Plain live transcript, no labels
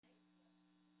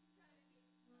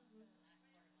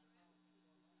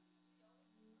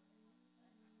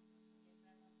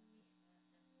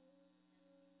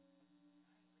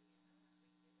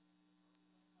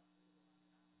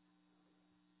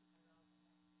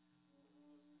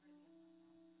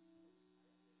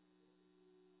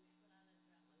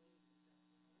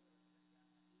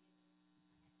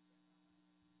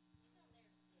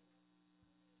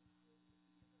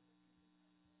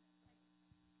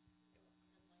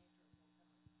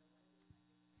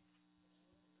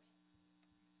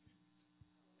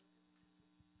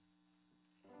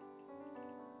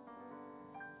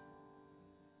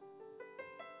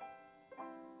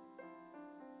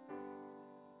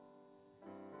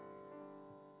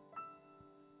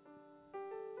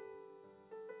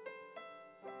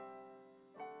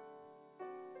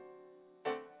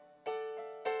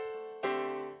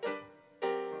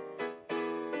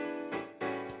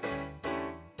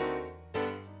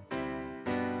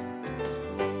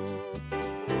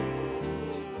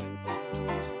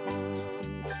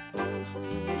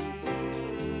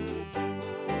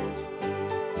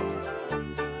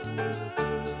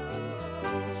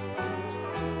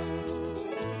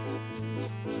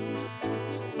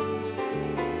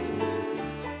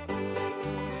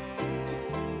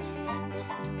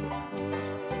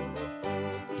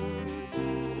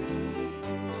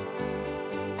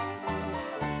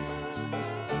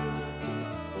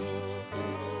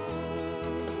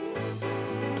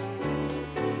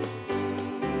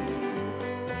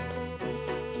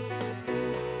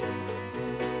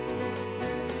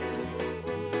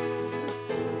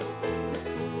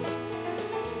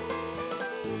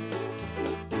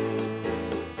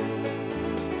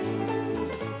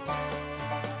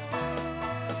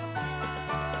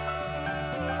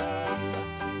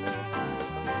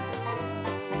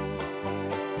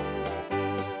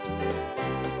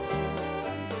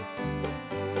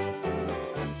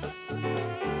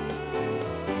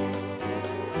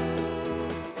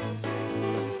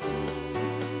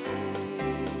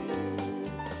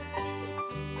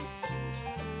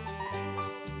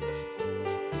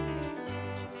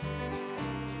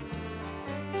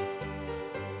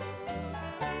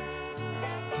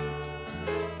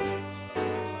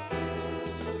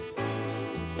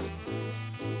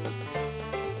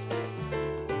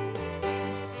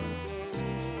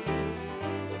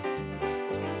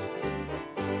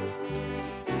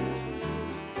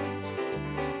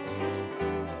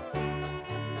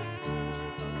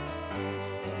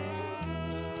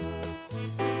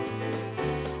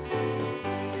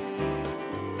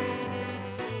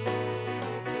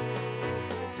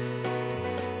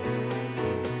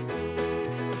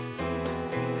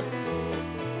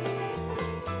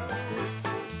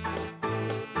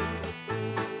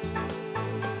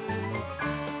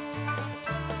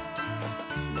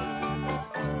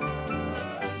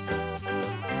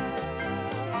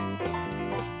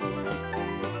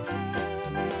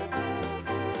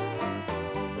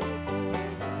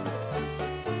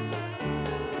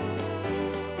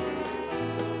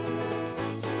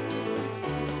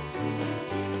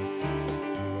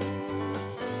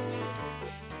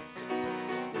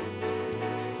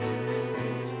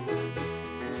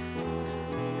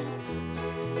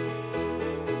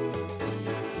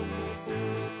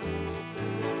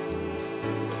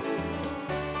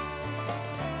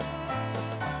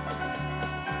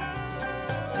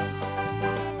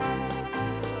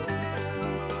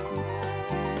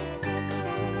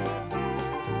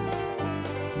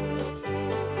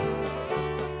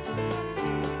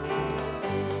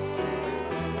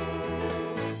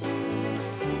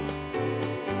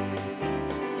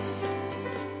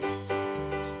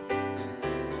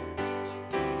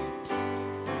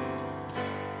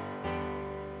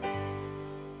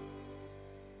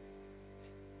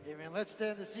Amen. Let's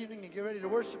stand this evening and get ready to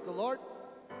worship the Lord.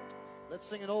 Let's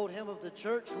sing an old hymn of the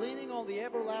church, Leaning on the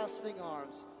Everlasting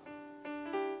Arms.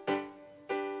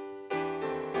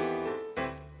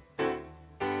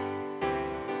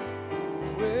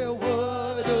 Well,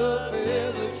 what a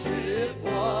fellowship,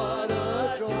 what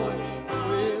a joy,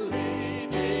 we're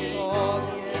leaning on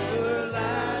the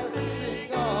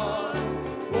everlasting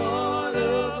arms. What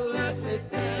a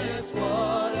blessedness,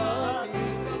 what a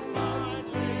peace this mind,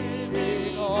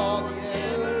 leaning on the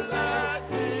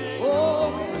everlasting. Oh,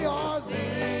 we are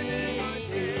leaning,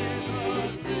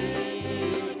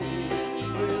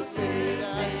 we're safe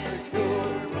and secure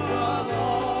from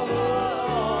all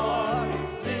alarm.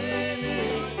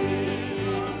 Leaning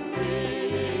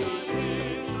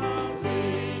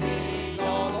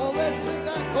on. Oh, let's sing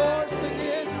that chorus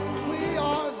again. We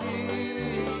are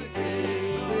leaning,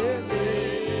 we're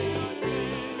leaning,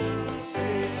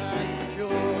 safe and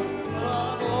secure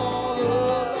from all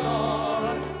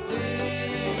alarm. Leaning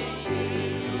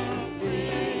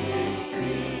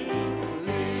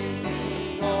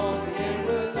on the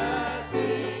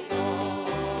everlasting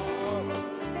arm.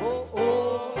 Oh,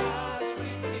 oh, how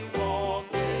sweet to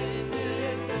walk in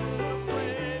His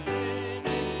way,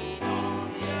 leaning on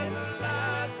the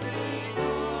everlasting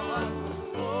arm.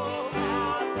 Oh,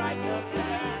 how bright the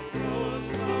path grows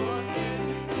from day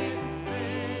to day,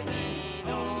 leaning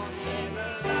on the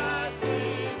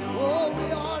everlasting arm. Oh, we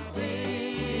are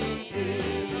leaning,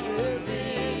 we're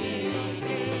leaning,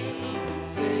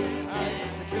 safe and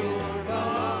secure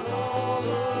from all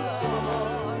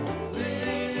alarm.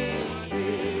 Leaning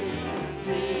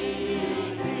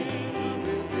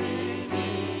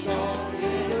on the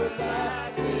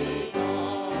everlasting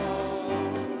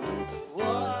arm.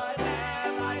 What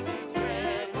have I to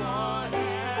dread? What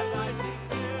have I to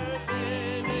fear?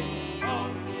 Living on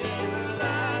the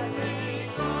everlasting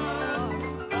arm.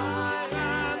 I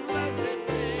have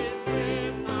blessedness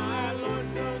with my Lord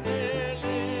so dear,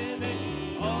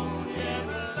 living on the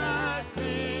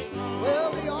everlasting arm. Well,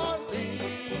 we are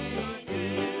leaning,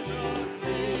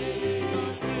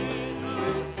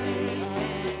 we're safe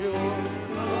and secure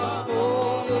from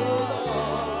all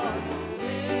alarm.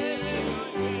 Leaning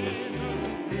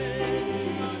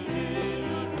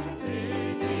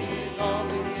on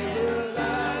the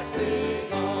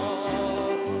everlasting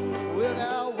arm. Well,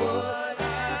 now what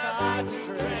have I to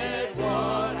dread?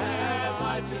 What have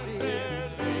I to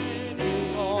fear?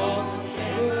 Leaning on the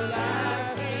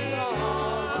everlasting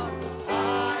arm. I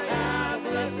have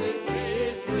blessed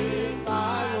peace with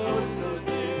my Lord so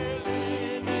dear,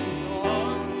 leaning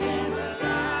on the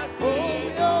everlasting. Oh,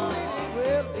 we are leaning,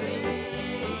 we're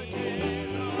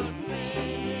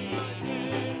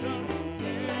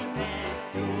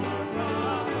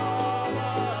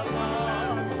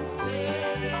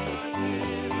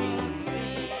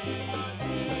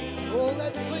Oh,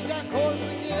 let's sing that chorus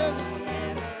again.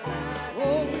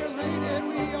 Oh, we're leaning,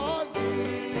 we are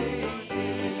leaning.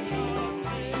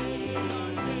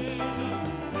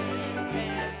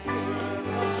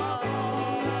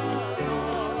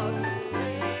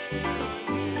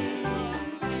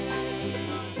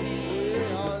 We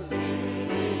are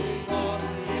leaning on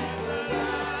the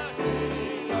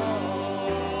everlasting arms.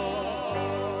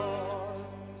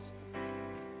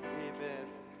 Amen.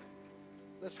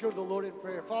 Let's go to the Lord in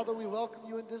prayer. Father, we welcome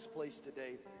you in this place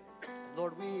today.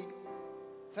 Lord, we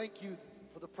thank you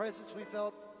for the presence we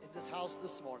felt in this house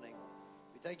this morning.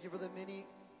 We thank you for the many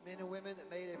men and women that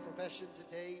made a profession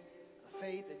today of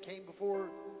faith and came before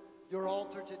your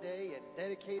altar today and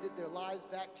dedicated their lives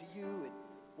back to you and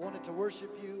wanted to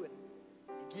worship you and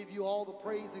give you all the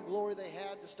praise and glory they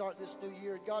had to start this new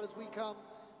year. And God, as we come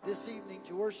this evening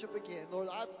to worship again, Lord,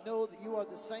 I know that you are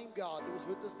the same God that was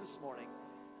with us this morning.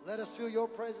 Let us feel your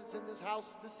presence in this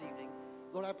house this evening.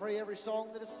 Lord, I pray every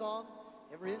song that is sung,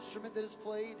 every instrument that is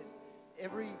played, and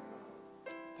every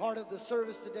part of the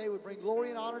service today would bring glory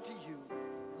and honor to you.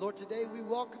 And Lord, today we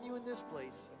welcome you in this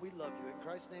place, and we love you. In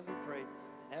Christ's name we pray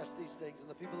and ask these things. And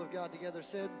the people of God together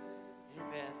said,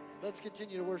 amen. Let's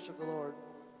continue to worship the Lord.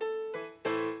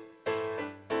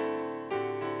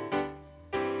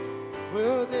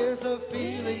 Well, there's a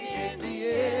feeling in the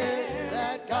air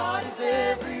that God is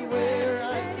everywhere,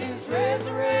 and his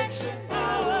resurrection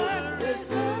power is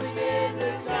moving in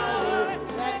this hour,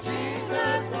 that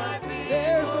Jesus might be.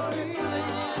 There's a feeling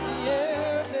in the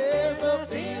air, there's a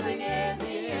feeling in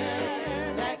the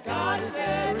air that God is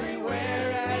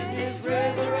everywhere, and his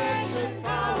resurrection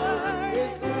power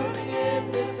is moving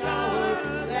in this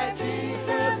hour, that Jesus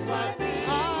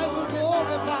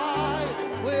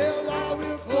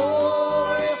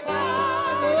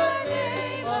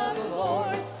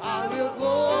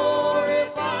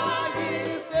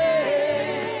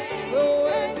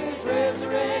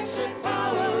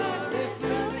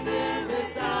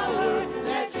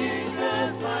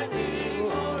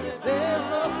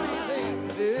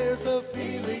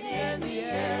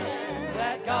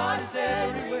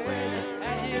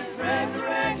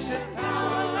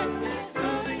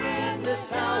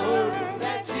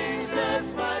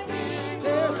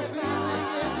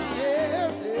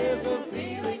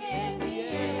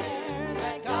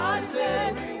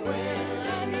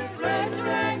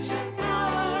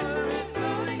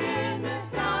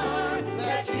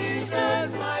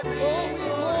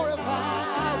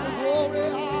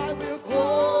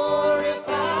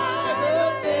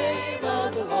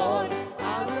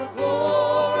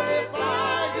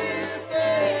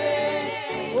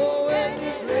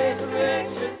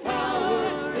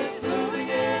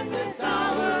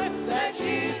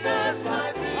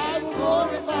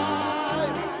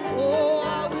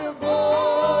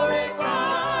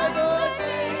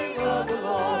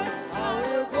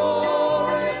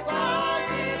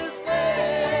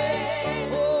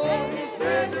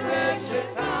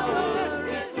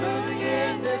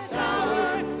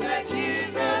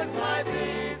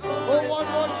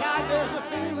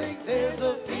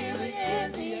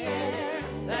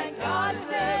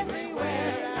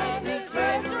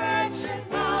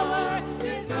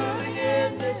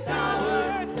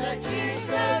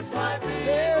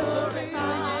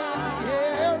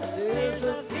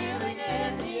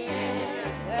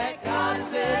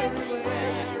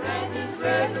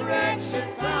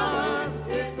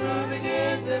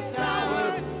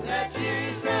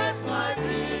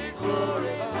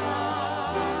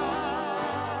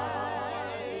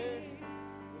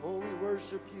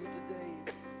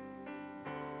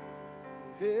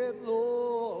And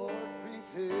Lord,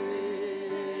 prepare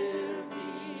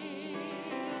me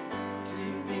to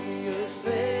be a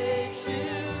sanctuary,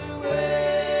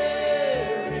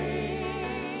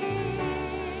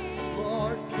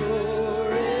 Lord,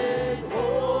 pure and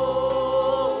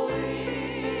holy,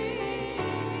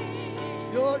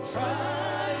 your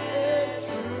tried and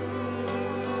true,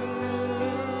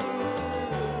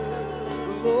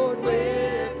 Lord,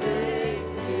 with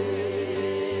thanksgiving,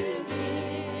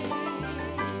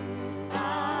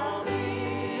 I'll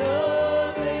be a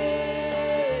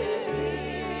living,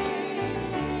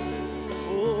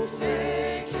 oh,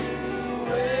 sanctuary,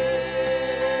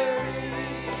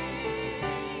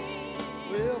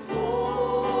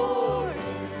 before you.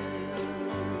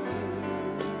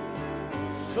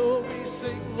 So we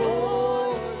sing,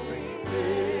 Lord,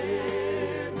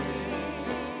 prepare me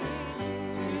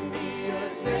to be a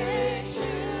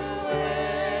sanctuary.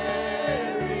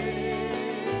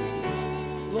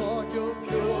 Lord, you're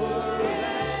pure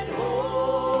and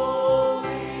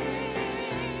holy.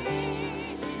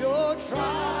 You're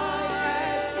tried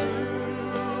and true.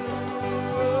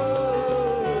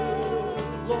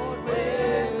 Lord,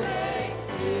 with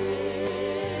thanksgiving,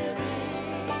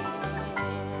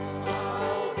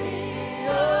 I'll be a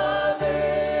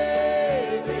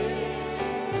living,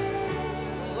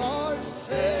 Lord,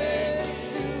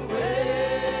 sanctuary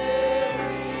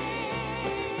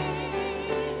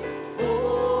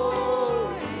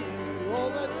for you. Oh,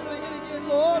 let's sing it again.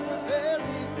 Lord, prepare me.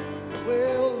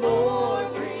 Well, Lord,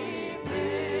 prepare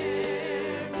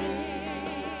me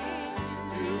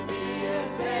to be a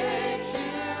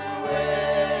sanctuary.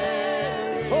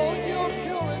 Oh, you're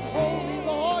pure and holy,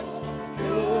 Lord.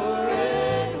 Pure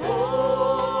and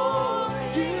holy.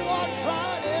 You are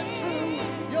tried and true.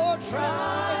 You're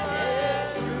tried and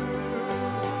true.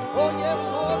 Oh, yes,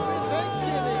 Lord, with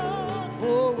thanksgiving.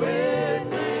 For with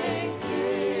thanksgiving,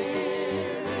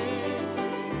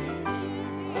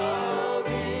 I'll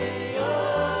be a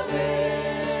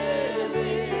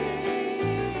living.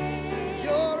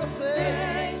 You're a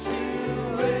sanctuary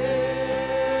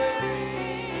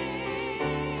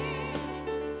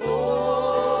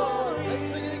for. Let's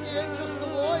sing it again, just the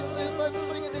voices. Let's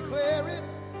sing and declare it.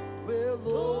 Well,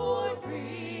 Lord,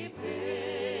 prepare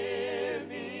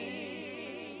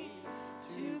me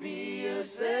to be a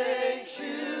sanctuary.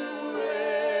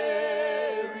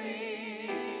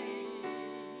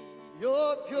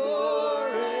 You're pure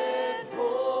and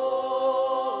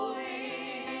holy,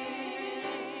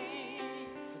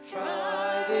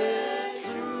 tried and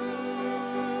true.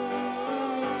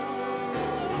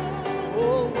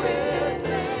 Oh, with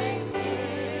thanksgiving,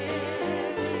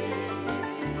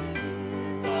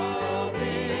 I'll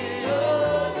be a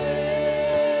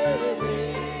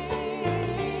living,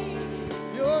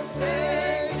 your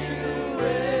sanctuary.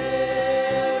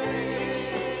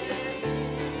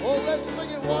 Oh, let's sing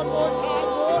it one more time.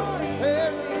 Lord,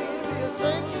 prepare me to be a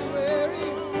sanctuary.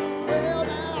 Well,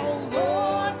 now,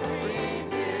 Lord, prepare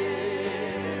me,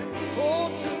 oh,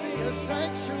 to be a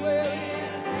sanctuary.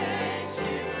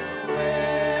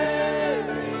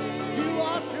 You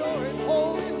are pure and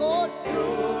holy, Lord.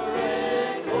 Pure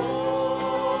and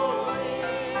holy.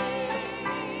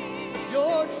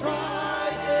 You're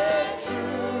tried and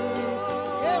true.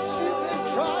 Yes, you've been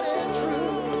tried and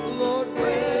true, Lord.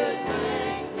 With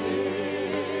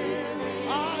thanksgiving,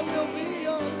 I will be a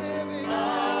living.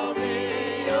 I'll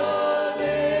be a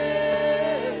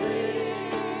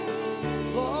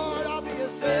living. Lord, I'll be a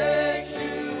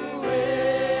sanctuary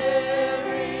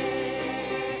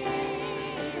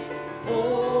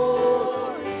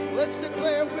for you. Let's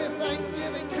declare with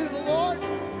thanksgiving to the Lord.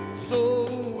 So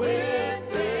with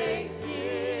thanksgiving,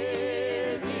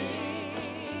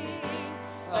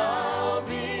 I'll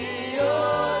be a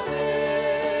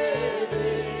living,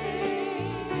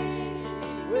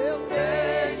 well,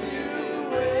 sanctuary,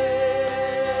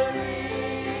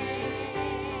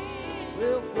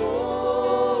 well,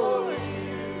 for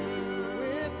you.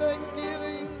 With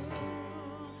thanksgiving,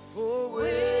 for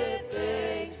with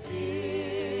thanksgiving,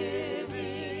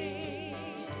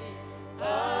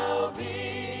 I'll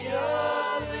be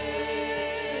a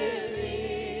living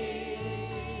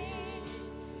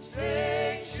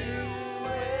sanctuary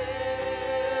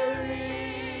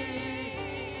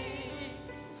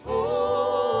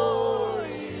for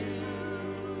you.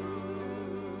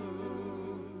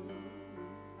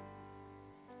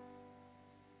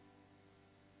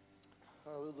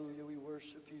 Hallelujah. We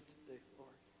worship you today,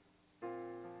 Lord.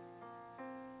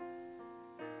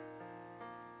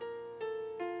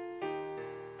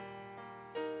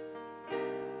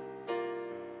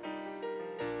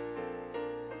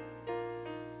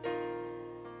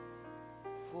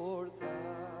 For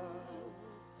thou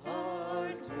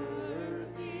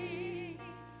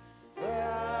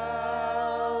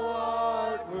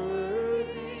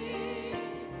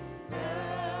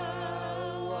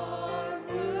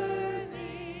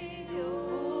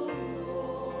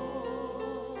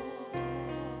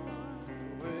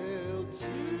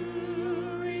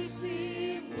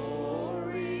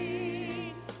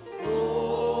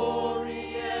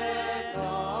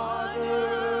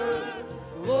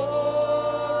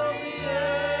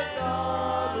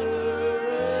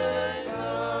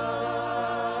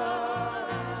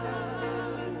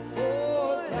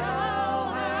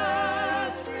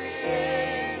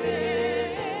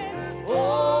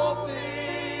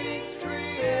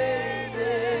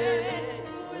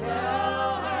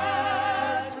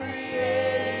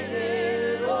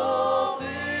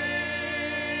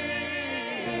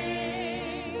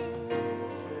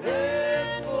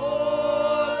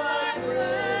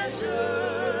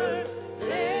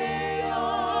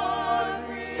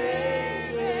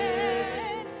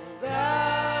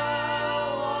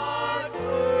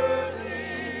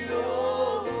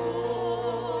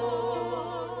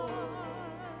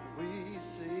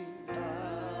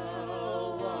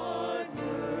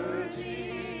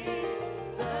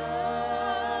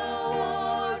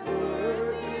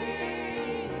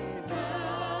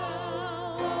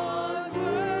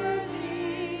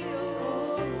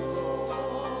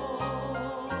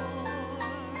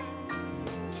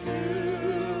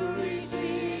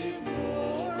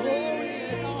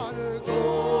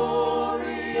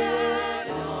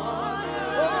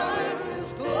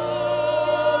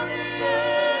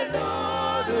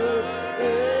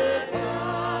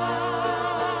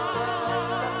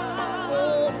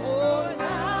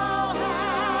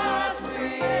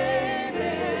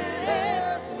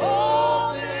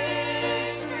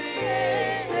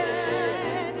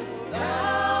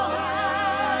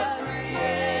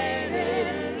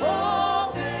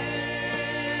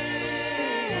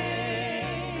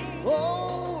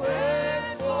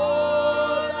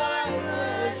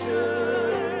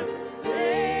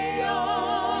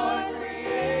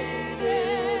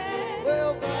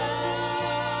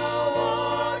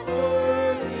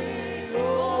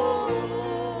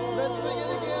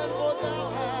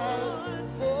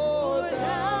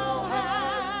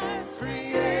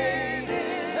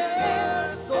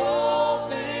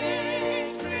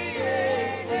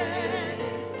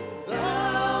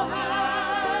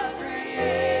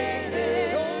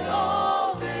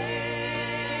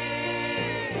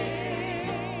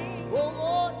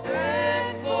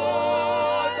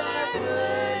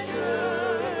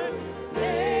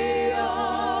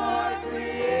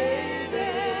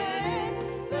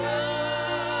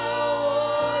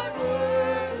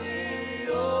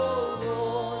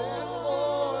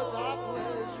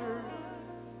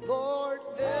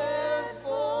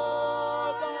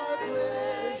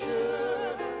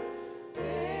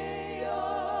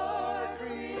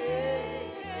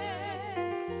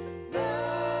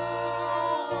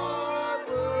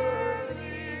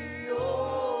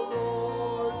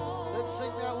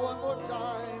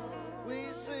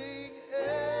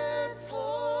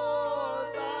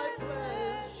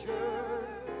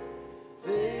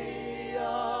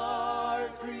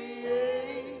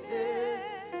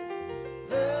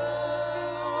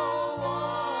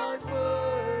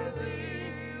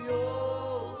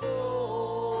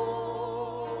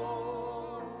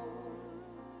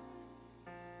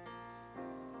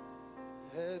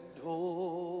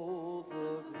all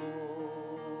the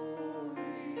glory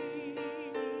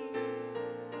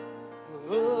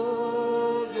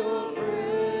of your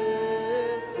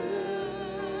presence.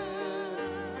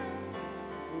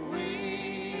 We,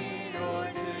 your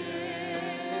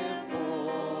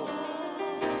temple,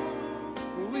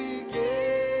 we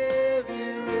give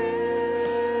you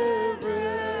reverence.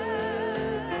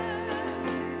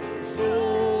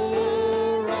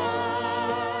 So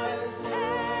rise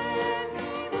and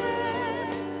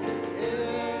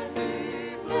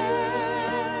be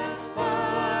blessed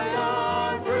by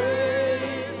our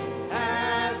praise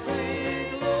as we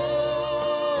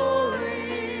glory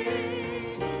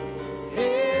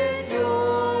in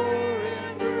your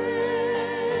embrace.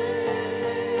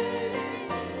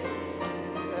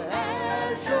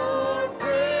 As your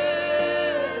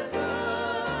presence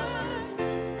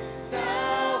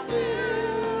now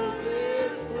fills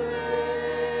this place.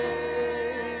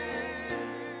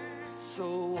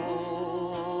 So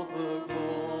all the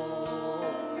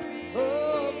glory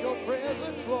of your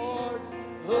presence, Lord,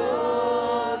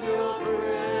 of your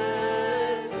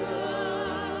presence,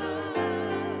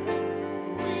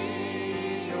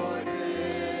 we, your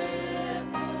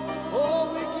temple. Oh,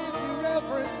 we give you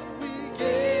reverence, we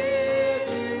give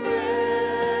you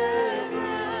reverence.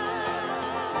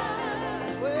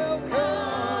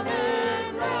 Welcome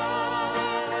and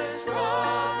rise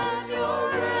from your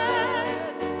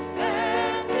rest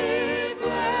and be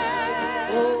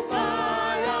blessed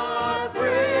by our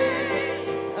praise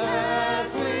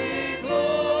as we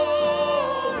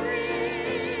glory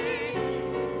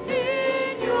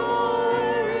in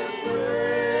your embrace.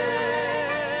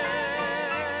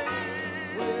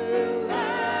 Well,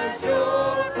 as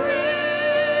your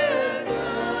presence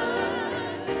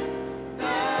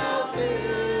now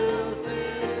fills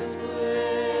this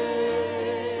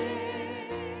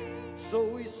place. So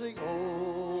we sing,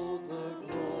 oh, the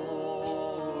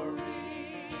glory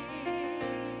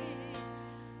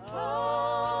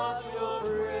of your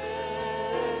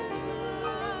presence.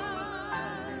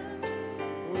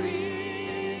 We,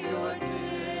 your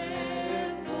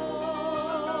temple,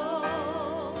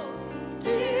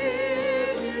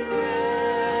 give you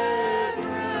reverence.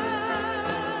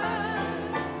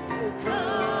 Oh,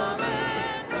 come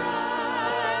and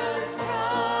rise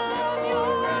from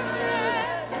your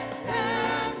rest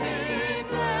and be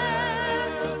blessed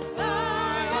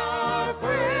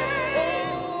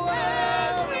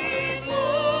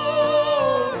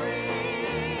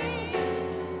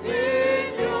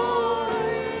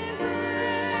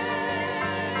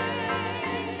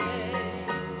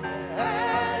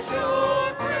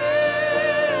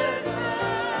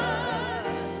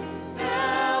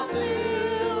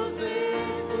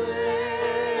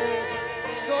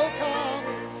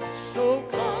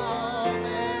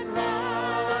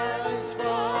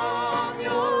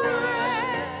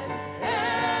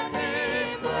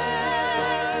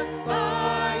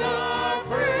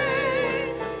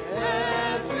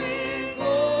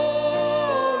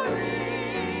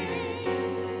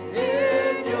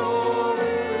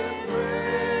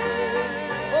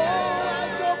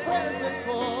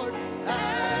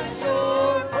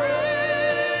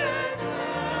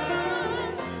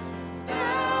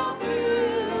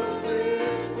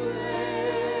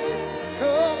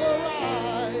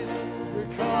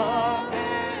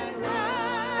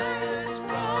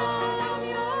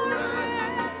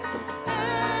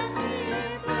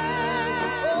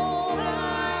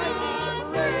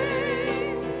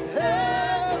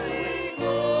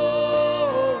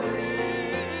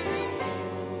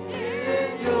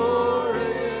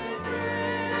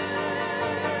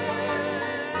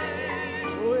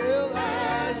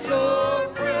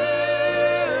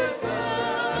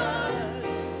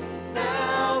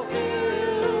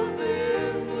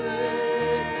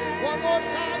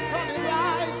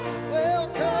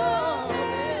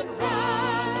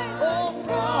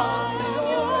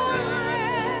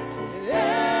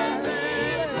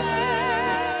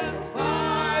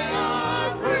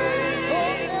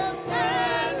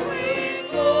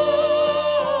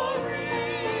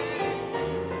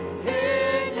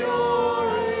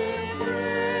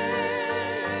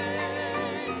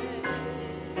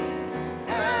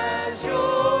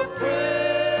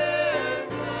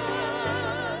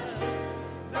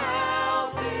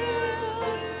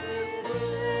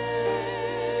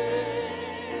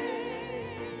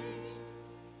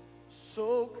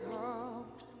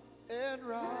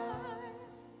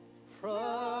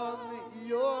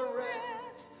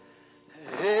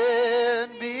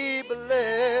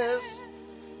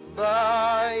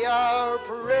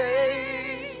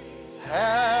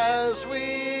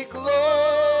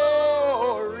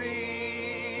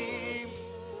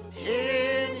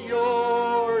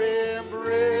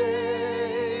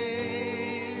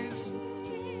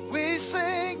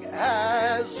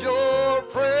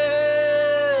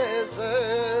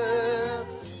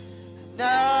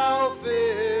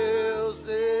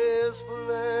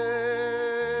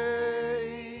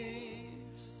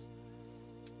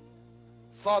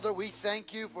Father, we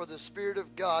thank you for the Spirit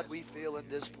of God we feel in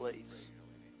this place.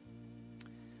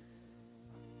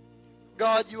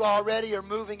 God, you already are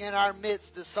moving in our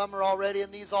midst as some are already in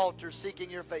these altars seeking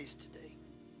your face today.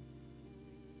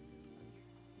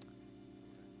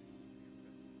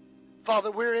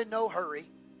 Father, we're in no hurry.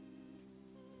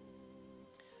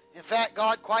 In fact,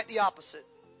 God, quite the opposite.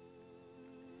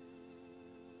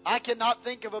 I cannot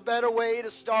think of a better way to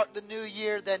start the new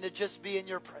year than to just be in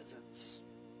your presence.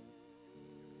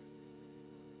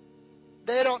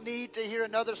 They don't need to hear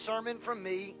another sermon from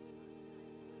me.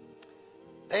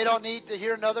 They don't need to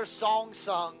hear another song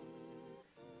sung.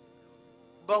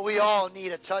 But we all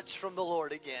need a touch from the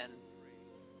Lord again.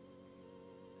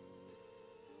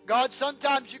 God,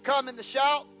 sometimes you come in the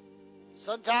shout.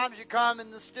 Sometimes you come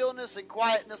in the stillness and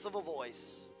quietness of a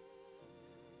voice.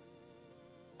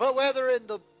 But whether in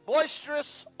the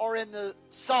boisterous or in the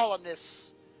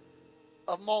solemnness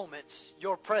of moments,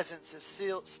 your presence is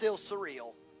still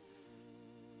surreal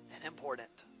and important.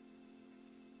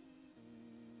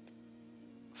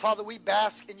 Father, we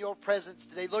bask in your presence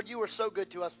today. Lord, you were so good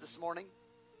to us this morning.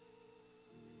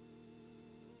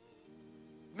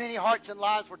 Many hearts and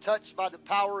lives were touched by the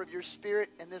power of your Spirit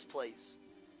in this place.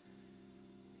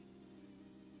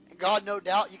 And God, no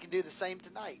doubt you can do the same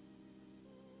tonight.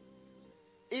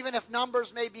 Even if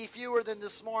numbers may be fewer than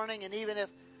this morning, and even if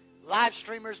live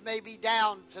streamers may be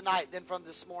down tonight than from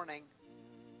this morning,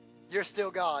 you're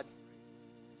still God.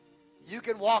 You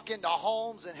can walk into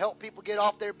homes and help people get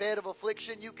off their bed of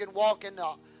affliction. You can walk into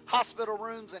hospital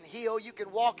rooms and heal. You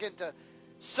can walk into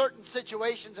certain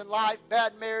situations in life,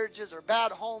 bad marriages or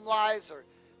bad home lives or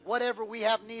whatever we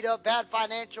have need of, bad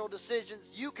financial decisions.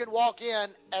 You can walk in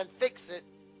and fix it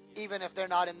even if they're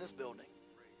not in this building.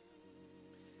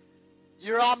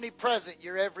 You're omnipresent.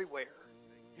 You're everywhere.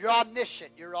 You're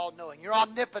omniscient. You're all-knowing. You're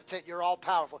omnipotent. You're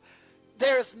all-powerful.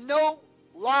 There's no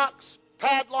locks,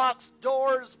 padlocks,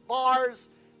 doors, bars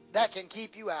that can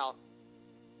keep you out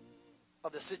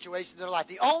of the situations in life.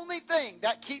 The only thing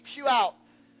that keeps you out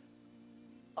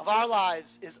of our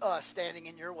lives is us standing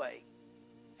in your way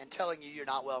and telling you you're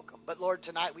not welcome. But Lord,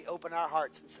 tonight we open our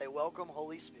hearts and say, welcome,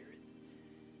 Holy Spirit,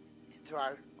 into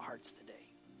our hearts today.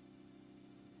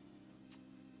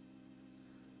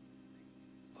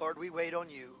 Lord, we wait on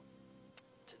you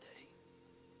today.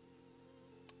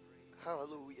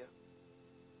 Hallelujah.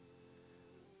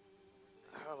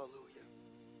 Hallelujah.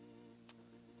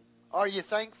 Are you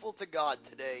thankful to God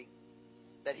today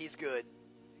that He's good?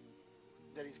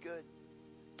 That He's good?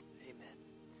 Amen.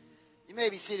 You may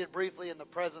be seated briefly in the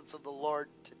presence of the Lord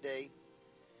today.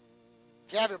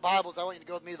 If you have your Bibles, I want you to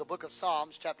go with me to the book of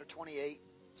Psalms, chapter 28.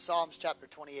 Psalms, chapter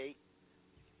 28.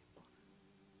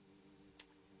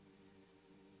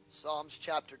 Psalms,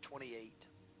 chapter 28.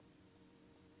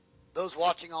 Those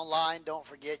watching online, don't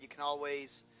forget, you can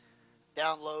always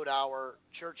download our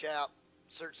church app.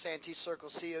 Search Santee Circle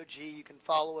COG. You can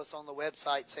follow us on the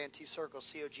website,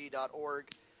 santeecirclecog.org.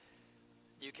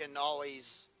 You can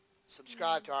always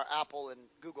subscribe to our Apple and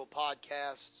Google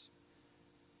podcasts.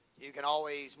 You can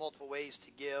always, multiple ways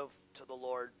to give to the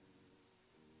Lord.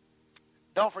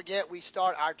 Don't forget, we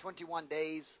start our 21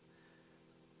 days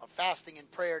of fasting and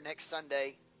prayer next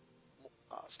Sunday,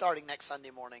 starting next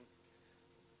Sunday morning.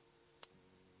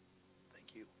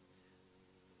 Thank you.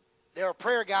 There are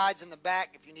prayer guides in the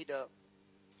back if you need to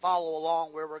follow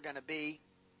along where we're going to be.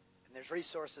 And there's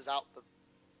resources out the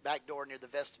back door near the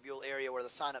vestibule area where the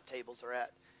sign-up tables are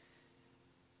at.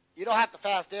 You don't have to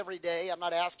fast every day. I'm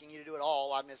not asking you to do it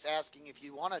all. I'm just asking if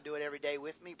you want to do it every day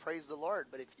with me, praise the Lord.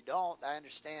 But if you don't, I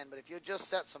understand. But if you'll just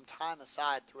set some time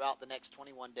aside throughout the next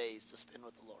 21 days to spend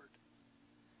with the Lord.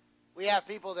 We have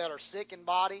people that are sick in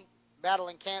body,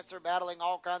 battling cancer, battling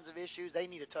all kinds of issues. They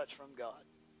need a touch from God.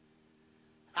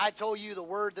 I told you the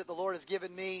word that the Lord has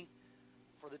given me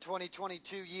for the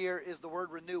 2022 year is the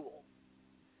word renewal.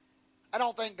 I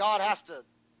don't think God has to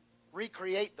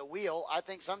recreate the wheel. I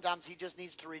think sometimes He just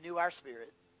needs to renew our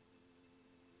spirit.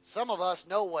 Some of us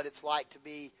know what it's like to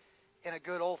be in a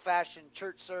good old-fashioned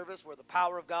church service where the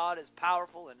power of God is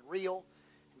powerful and real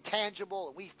and tangible,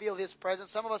 and we feel His presence.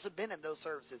 Some of us have been in those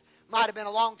services. Might have been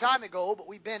a long time ago, but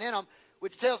we've been in them,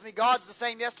 which tells me God's the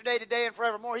same yesterday, today, and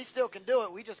forevermore. He still can do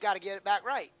it. We just got to get it back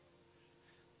right.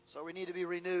 So we need to be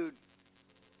renewed.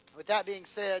 With that being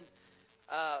said,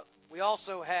 we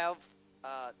also have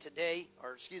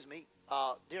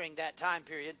during that time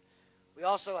period, we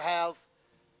also have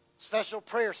special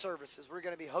prayer services we're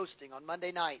going to be hosting on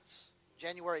Monday nights,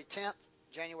 January 10th,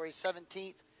 January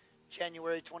 17th,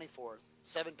 January 24th,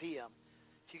 7 p.m.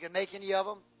 If you can make any of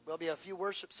them, there'll be a few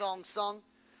worship songs sung.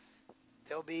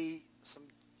 There'll be some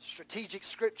strategic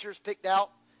scriptures picked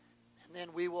out, and and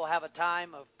then we will have a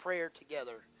time of prayer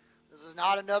together. This is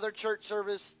not another church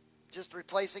service just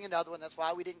replacing another one. That's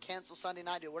why we didn't cancel Sunday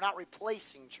night. We're not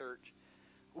replacing church.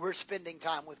 We're spending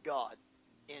time with God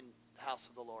in the house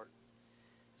of the Lord.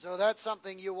 So that's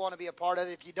something you'll want to be a part of.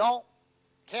 If you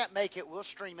can't make it, we'll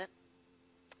stream it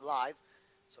live.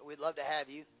 So we'd love to have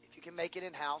you. If you can make it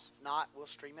in-house. If not, we'll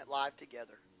stream it live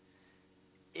together.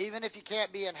 Even if you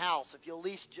can't be in-house, if you'll at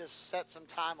least just set some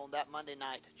time on that Monday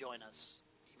night to join us.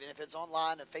 Even if it's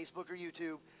online at Facebook or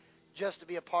YouTube, just to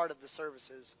be a part of the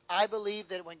services. I believe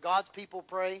that when God's people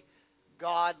pray,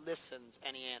 God listens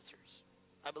and He answers.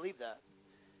 I believe that.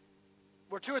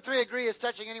 Where two or three agree is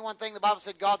touching any one thing, the Bible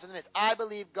said God's in the midst. I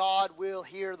believe God will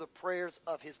hear the prayers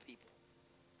of His people.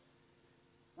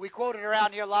 We quote it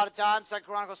around here a lot of times, 2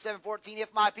 Chronicles 7:14,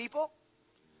 if my people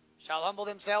shall humble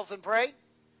themselves and pray,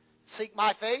 seek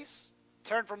my face,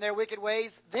 turn from their wicked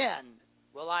ways, then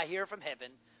will I hear from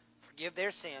heaven, forgive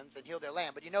their sins, and heal their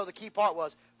land. But you know the key part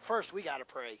was, first we got to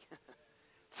pray.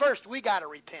 First we got to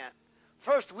repent.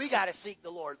 First we got to seek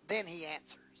the Lord. Then He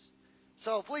answers.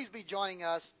 So please be joining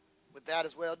us with that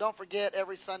as well. Don't forget,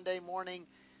 every Sunday morning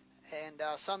and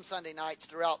some Sunday nights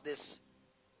throughout this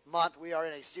month, we are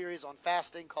in a series on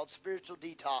fasting called Spiritual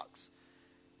Detox.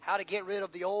 How to get rid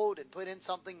of the old and put in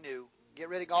something new. Get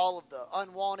rid of all of the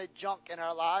unwanted junk in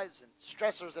our lives and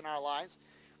stressors in our lives.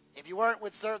 If you weren't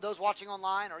with those watching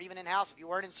online or even in-house, if you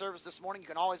weren't in service this morning, you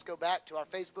can always go back to our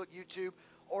Facebook, YouTube,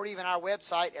 or even our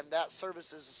website, and that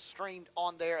service is streamed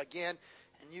on there again,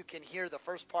 and you can hear the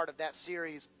first part of that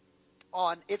series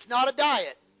on it's not a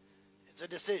diet, it's a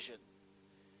decision.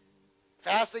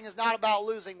 Fasting is not about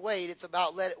losing weight, it's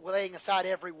about laying aside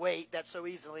every weight that so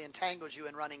easily entangles you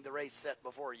in running the race set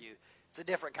before you. It's a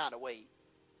different kind of weight.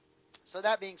 So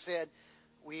that being said,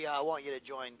 we want you to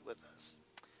join with us.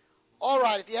 All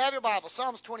right, if you have your Bible,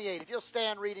 Psalms 28, if you'll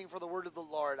stand reading for the word of the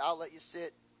Lord, I'll let you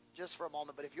sit just for a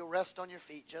moment, but if you'll rest on your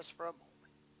feet just for a moment.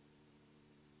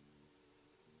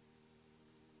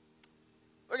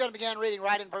 We're going to begin reading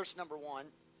right in verse number 1.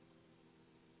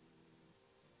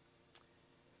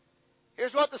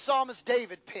 Here's what the psalmist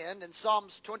David penned in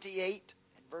Psalms 28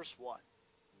 and verse 1.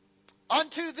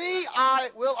 Unto thee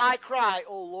will I cry,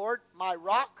 O Lord, my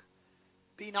rock.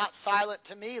 Be not silent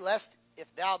to me, lest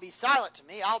if thou be silent to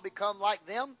me, I'll become like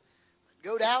them that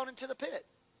go down into the pit.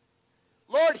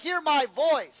 Lord, hear my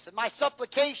voice and my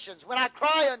supplications when I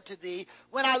cry unto thee,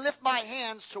 when I lift my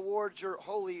hands towards your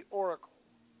holy oracle.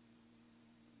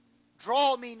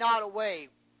 Draw me not away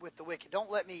with the wicked.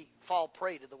 Don't let me fall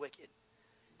prey to the wicked.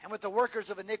 And with the workers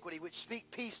of iniquity, which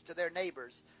speak peace to their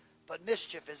neighbors, but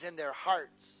mischief is in their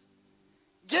hearts.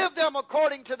 Give them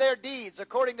according to their deeds,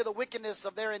 according to the wickedness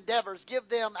of their endeavors. Give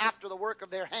them after the work of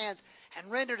their hands,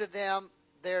 and render to them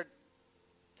their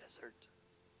desert.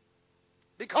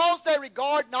 Because they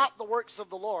regard not the works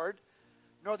of the Lord,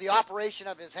 nor the operation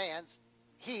of His hands,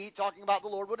 He, talking about the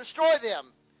Lord, will destroy them,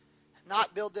 and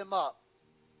not build them up.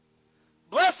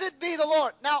 Blessed be the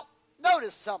Lord. Now,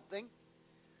 notice something.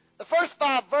 The first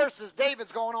 5 verses,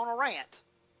 David's going on a rant.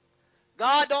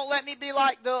 God, don't let me be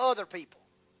like the other people.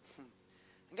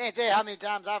 I can't tell you how many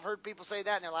times I've heard people say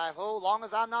that in their life. Oh, as long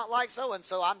as I'm not like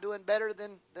so-and-so, I'm doing better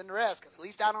than the rest. Because at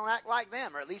least I don't act like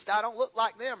them, or at least I don't look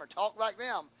like them, or talk like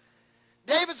them.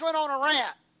 David's went on a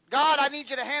rant. God, I need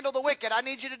you to handle the wicked. I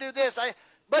need you to do this.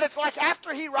 But it's like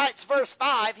after he writes verse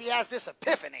 5, he has this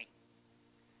epiphany.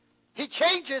 He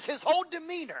changes his whole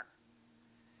demeanor.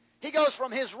 He goes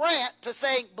from his rant to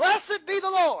saying, blessed be the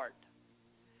Lord,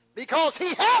 because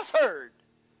He has heard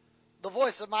the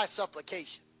voice of my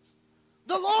supplications.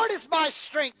 The Lord is my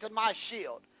strength and my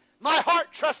shield. My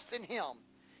heart trusts in Him,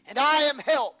 and I am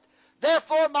helped.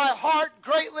 Therefore my heart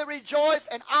greatly rejoiced,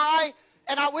 and I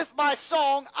with my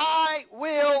song I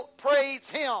will praise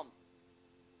Him.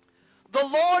 The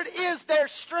Lord is their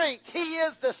strength. He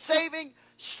is the saving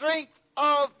strength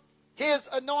of His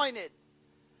anointed.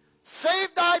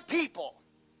 Save thy people,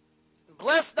 and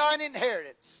bless thine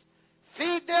inheritance.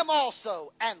 Feed them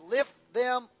also, and lift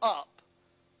them up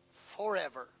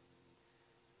forever.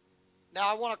 Now,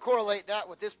 I want to correlate that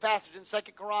with this passage in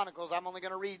 2 Chronicles. I'm only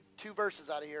going to read 2 verses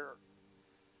out of here.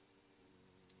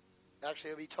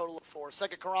 Actually, it'll be a total of 4. 2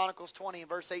 Chronicles 20 and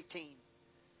verse 18.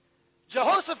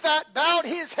 Jehoshaphat bowed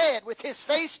his head with his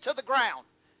face to the ground.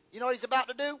 You know what he's about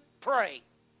to do? Pray.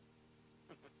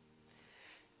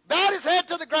 Bowed his head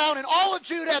to the ground, and all of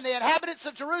Judah and the inhabitants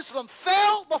of Jerusalem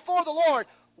fell before the Lord,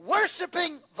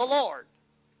 worshiping the Lord.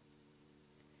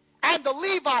 And the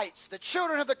Levites, the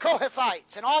children of the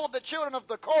Kohathites, and all of the children of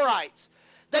the Korites,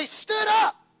 they stood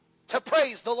up to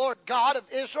praise the Lord God of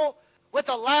Israel with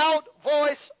a loud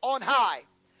voice on high.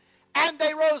 And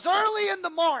they rose early in the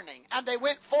morning, and they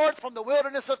went forth from the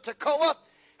wilderness of Tekoa.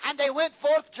 And they went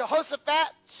forth, Jehoshaphat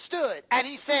stood, and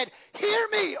he said, Hear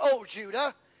me, O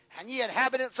Judah, and ye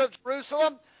inhabitants of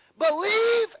Jerusalem,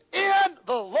 believe in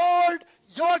the Lord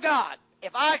your God.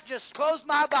 If I just closed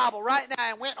my Bible right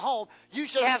now and went home, you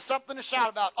should have something to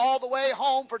shout about all the way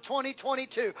home for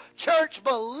 2022. Church,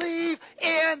 believe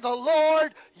in the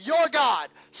Lord your God.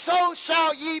 So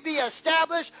shall ye be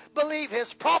established. Believe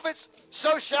his prophets,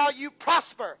 so shall you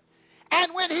prosper.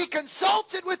 And when he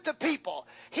consulted with the people,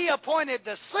 he appointed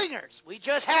the singers. We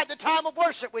just had the time of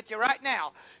worship with you right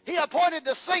now. He appointed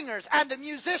the singers and the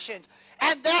musicians,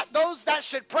 and those that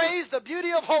should praise the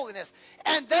beauty of holiness.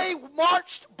 And they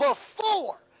marched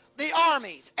before the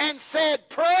armies and said,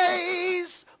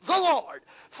 Praise the Lord,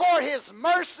 for his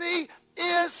mercy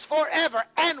is forever.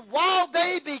 And while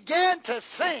they began to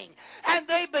sing and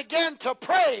they began to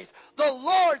praise, the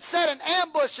Lord set an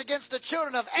ambush against the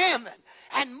children of Ammon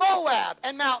and Moab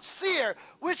and Mount Seir,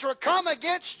 which were come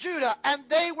against Judah, and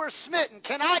they were smitten.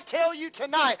 Can I tell you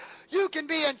tonight, you can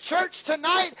be in church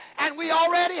tonight, and we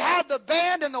already had the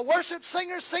band and the worship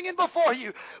singers singing before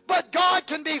you, but God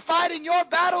can be fighting your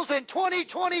battles in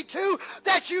 2022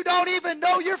 that you don't even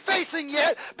know you're facing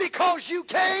yet, because you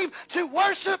came to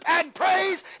worship and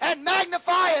praise and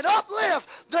magnify and uplift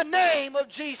the name of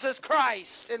Jesus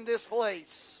Christ in this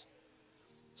place.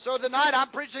 So tonight I'm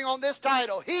preaching on this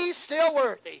title, He's Still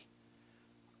Worthy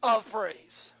of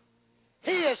Praise.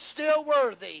 He is still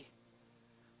worthy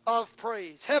of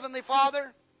praise. Heavenly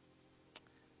Father,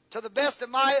 to the best of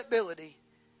my ability,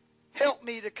 help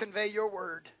me to convey your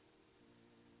word.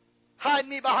 Hide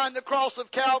me behind the cross of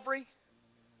Calvary.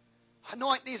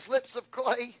 Anoint these lips of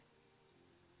clay.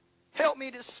 Help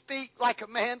me to speak like a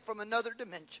man from another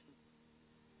dimension.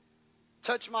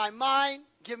 Touch my mind.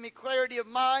 Give me clarity of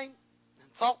mind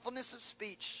and thoughtfulness of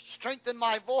speech. Strengthen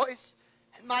my voice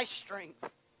and my strength.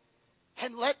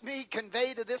 And let me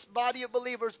convey to this body of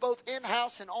believers, both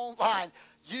in-house and online,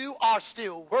 you are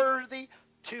still worthy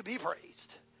to be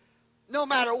praised. No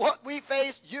matter what we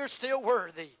face, you're still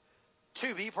worthy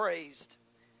to be praised.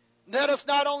 Let us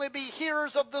not only be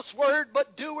hearers of this word,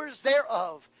 but doers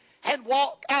thereof, and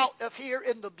walk out of here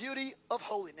in the beauty of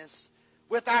holiness,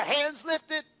 with our hands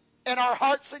lifted and our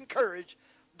hearts encouraged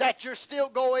that you're still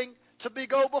going to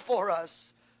go before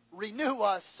us. Renew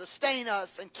us, sustain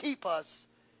us, and keep us.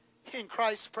 In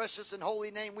Christ's precious and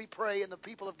holy name we pray, and the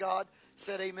people of God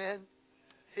said amen.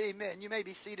 Amen. You may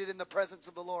be seated in the presence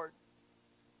of the Lord.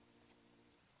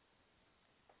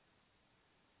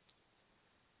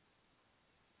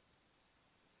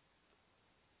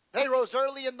 They rose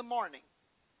early in the morning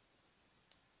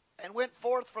and went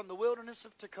forth from the wilderness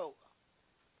of Tekoa.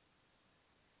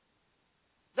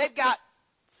 They've got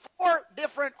 4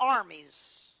 different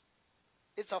armies.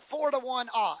 It's a 4-to-1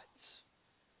 odds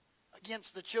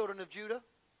against the children of Judah,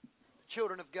 the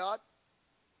children of God.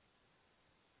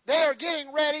 They are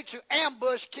getting ready to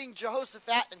ambush King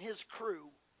Jehoshaphat and his crew.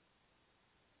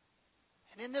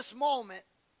 And in this moment,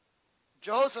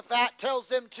 Jehoshaphat tells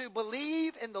them to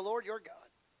believe in the Lord your God,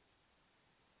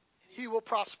 and he will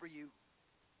prosper you.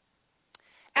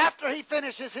 After he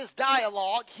finishes his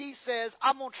dialogue, he says,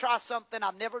 I'm going to try something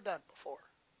I've never done before.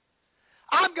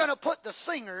 I'm going to put the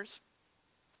singers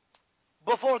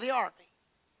before the army.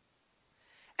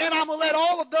 And I'm going to let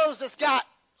all of those that's got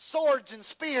swords and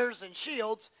spears and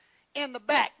shields in the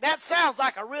back. That sounds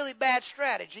like a really bad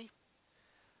strategy,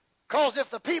 because if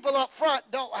the people up front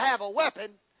don't have a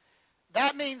weapon,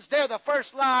 that means they're the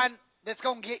first line that's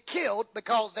going to get killed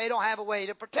because they don't have a way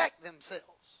to protect themselves.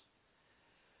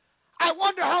 I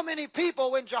wonder how many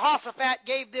people, when Jehoshaphat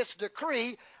gave this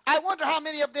decree, I wonder how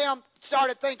many of them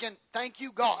started thinking, thank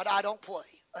you, God, I don't play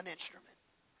an instrument.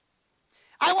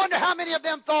 I wonder how many of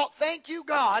them thought, thank you,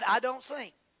 God, I don't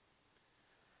sing.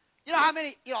 You know how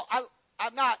many,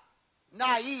 I'm not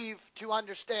naive to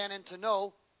understand and to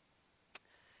know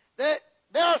that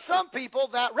there are some people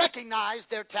that recognize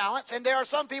their talents, and there are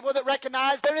some people that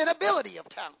recognize their inability of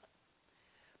talent.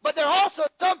 But there are also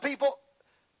some people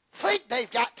think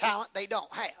they've got talent they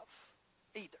don't have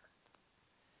either.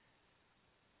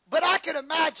 But I can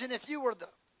imagine if you were the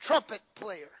trumpet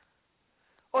player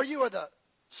or you were the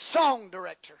song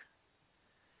director,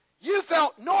 you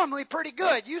felt normally pretty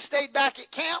good. You stayed back at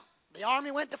camp. The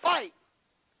army went to fight.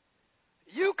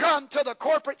 You come to the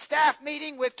corporate staff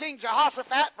meeting with King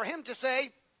Jehoshaphat for him to say,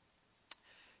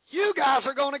 you guys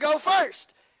are going to go first.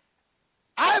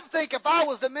 I think if I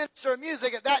was the minister of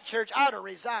music at that church, I'd have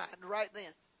resigned right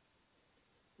then.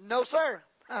 No, sir.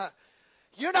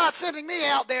 You're not sending me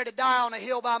out there to die on a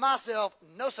hill by myself.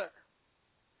 No, sir.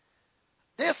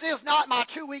 This is not my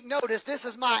 2-week notice. This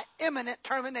is my imminent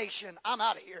termination. I'm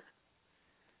out of here.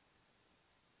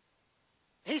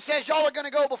 He says, y'all are going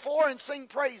to go before and sing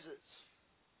praises.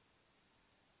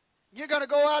 You're going to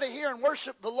go out of here and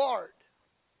worship the Lord.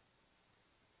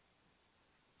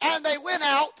 And they went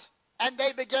out and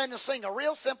they began to sing a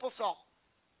real simple song.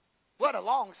 What a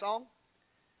long song.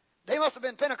 They must have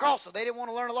been Pentecostal. They didn't want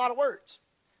to learn a lot of words.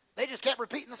 They just kept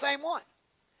repeating the same one.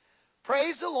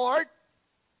 Praise the Lord,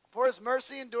 for his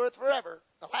mercy endureth forever.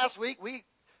 Now, last week we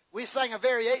sang a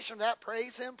variation of that.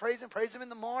 Praise him, praise him, praise him in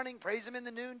the morning, praise him in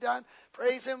the noontime,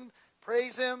 praise him,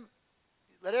 praise him.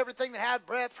 Let everything that hath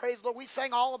breath praise the Lord. We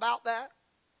sang all about that.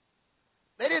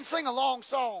 They didn't sing a long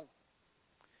song.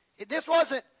 This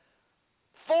wasn't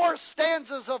 4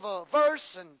 stanzas of a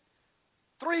verse and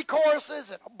 3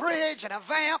 choruses and a bridge and a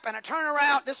vamp and a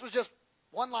turnaround. This was just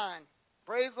one line.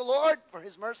 Praise the Lord, for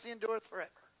his mercy endureth forever.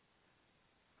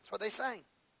 That's what they sang.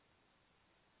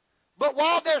 But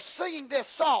while they're singing this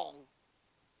song,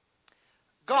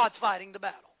 God's fighting the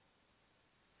battle.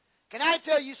 Can I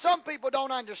tell you, some people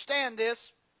don't understand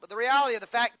this, but the reality of the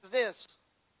fact is this.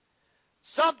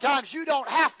 Sometimes you don't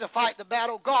have to fight the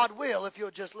battle. God will if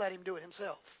you'll just let him do it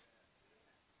himself.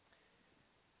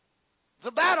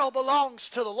 The battle belongs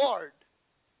to the Lord.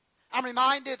 I'm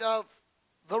reminded of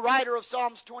the writer of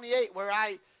Psalms 28, where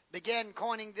I began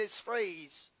coining this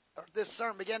phrase, or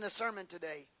began this sermon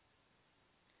today.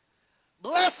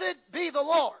 Blessed be the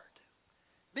Lord,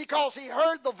 because he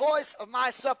heard the voice of my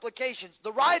supplications.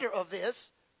 The writer of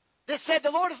this said,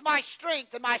 the Lord is my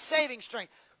strength and my saving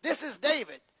strength. This is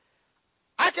David.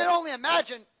 I can only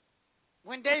imagine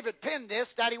when David penned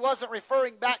this that he wasn't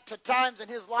referring back to times in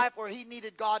his life where he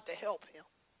needed God to help him.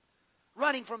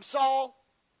 Running from Saul,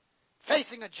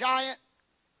 facing a giant,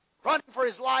 running for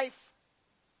his life.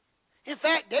 In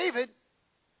fact, David,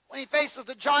 when he faces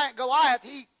the giant Goliath,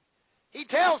 he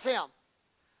tells him,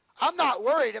 I'm not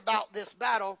worried about this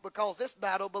battle because this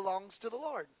battle belongs to the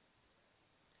Lord.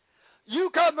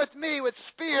 You come with me with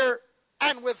spear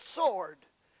and with sword.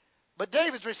 But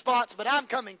David's response, but I'm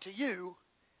coming to you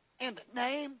in the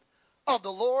name of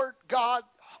the Lord God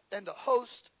and the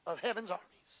host of heaven's armies.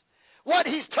 What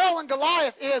he's telling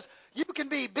Goliath is, you can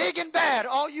be big and bad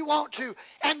all you want to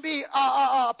and be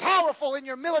powerful in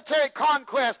your military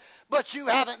conquest, but you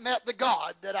haven't met the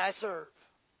God that I serve.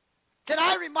 Can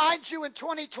I remind you in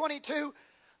 2022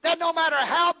 that no matter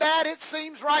how bad it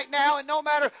seems right now, and no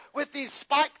matter with these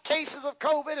spiked cases of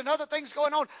COVID and other things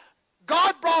going on,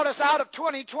 God brought us out of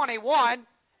 2021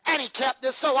 and he kept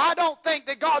us. So I don't think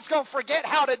that God's going to forget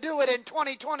how to do it in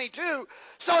 2022.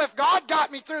 So if God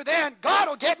got me through then, God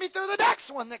will get me through the next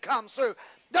one that comes through.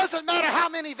 Doesn't matter how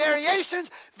many variations,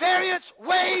 variants,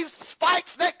 waves,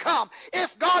 spikes that come.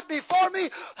 If God be for me,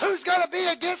 who's going to be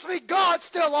against me? God's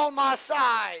still on my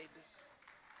side.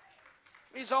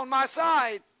 He's on my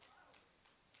side.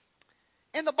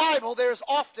 In the Bible, there's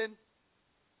often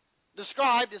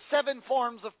described as 7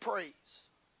 forms of praise.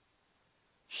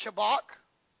 Shabach,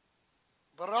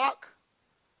 Barak,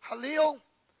 Halil,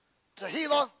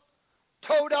 Tehillah,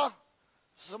 Todah,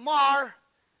 Zamar,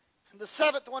 and the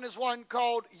 7th one is one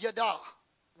called Yadah.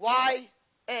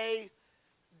 Y-A-D-A-H.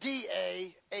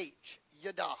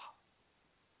 Yadah.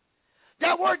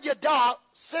 That word Yadah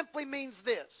simply means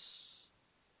this: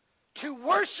 to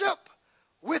worship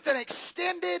with an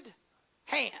extended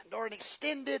hand or an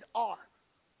extended arm.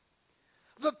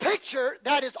 The picture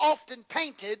that is often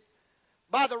painted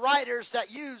by the writers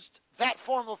that used that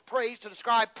form of praise to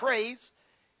describe praise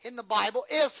in the Bible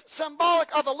is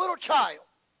symbolic of a little child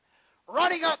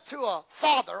running up to a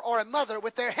father or a mother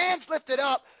with their hands lifted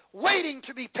up, waiting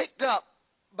to be picked up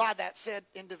by that said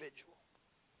individual.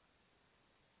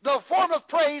 The form of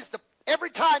praise, every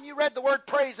time you read the word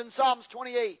praise in Psalms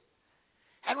 28,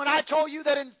 and when I told you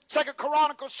that in 2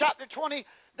 Chronicles chapter 20,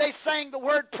 they sang the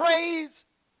word praise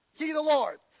ye the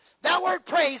Lord. That word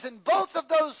praise in both of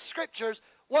those scriptures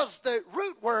was the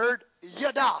root word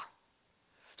yadah.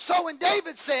 So when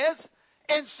David says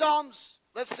in Psalms,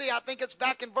 let's see, I think it's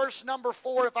back in verse number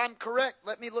 4 if I'm correct.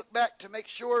 Let me look back to make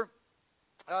sure.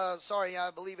 I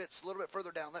believe it's a little bit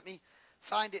further down. Let me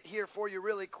find it here for you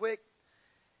really quick.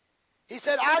 He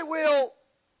said, I will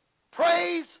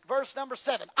praise, verse number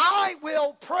 7. I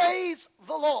will praise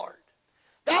the Lord.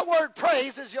 That word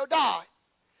praise is Yodah.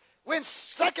 When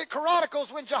 2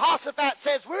 Chronicles, when Jehoshaphat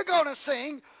says, we're going to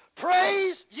sing,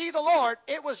 praise ye the Lord,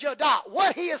 it was Yodah.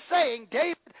 What he is saying,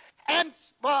 David and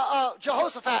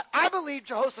Jehoshaphat, I believe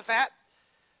Jehoshaphat,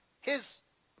 his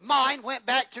mind went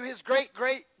back to his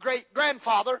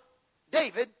great-great-great-grandfather,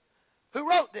 David, who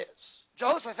wrote this.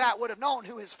 Jehoshaphat would have known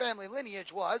who his family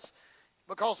lineage was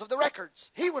because of the records.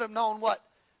 He would have known what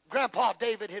Grandpa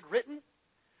David had written.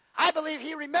 I believe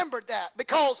he remembered that,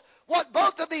 because what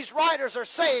both of these writers are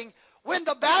saying, when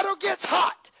the battle gets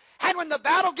hot and when the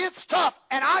battle gets tough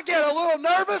and I get a little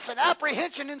nervous and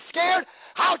apprehension and scared,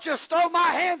 I'll just throw my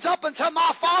hands up unto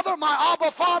my Father, my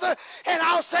Abba Father, and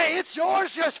I'll say, it's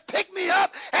yours, just pick me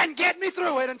up and get me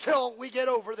through it until we get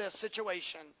over this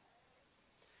situation.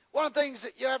 One of the things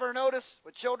that you ever notice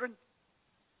with children,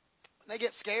 when they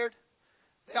get scared,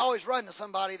 they always run to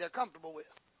somebody they're comfortable with.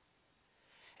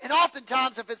 And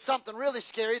oftentimes, if it's something really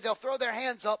scary, they'll throw their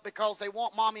hands up because they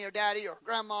want mommy or daddy or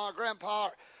grandma or grandpa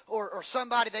or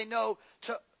somebody they know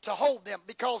to hold them,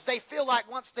 because they feel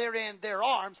like once they're in their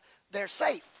arms, they're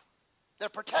safe. They're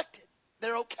protected.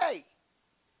 They're okay.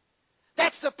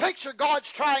 That's the picture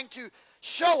God's trying to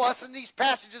show us in these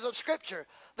passages of Scripture.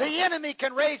 The enemy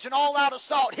can rage an all-out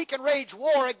assault. He can rage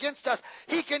war against us.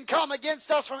 He can come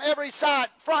against us from every side,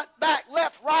 front, back,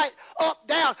 left, right, up,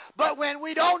 down. But when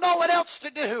we don't know what else to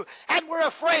do and we're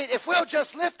afraid, if we'll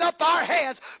just lift up our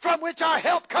hands, from which our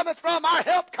help cometh from, our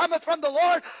help cometh from the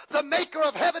Lord, the maker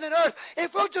of heaven and earth.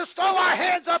 If we'll just throw our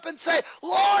hands up and say,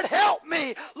 Lord, help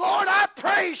me. Lord, I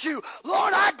praise you.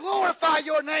 Lord, I glorify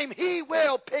your name. He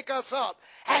will pick us up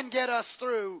and get us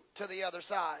through to the other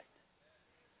side.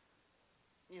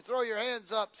 You throw your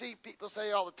hands up. See, people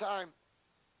say all the time,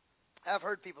 I've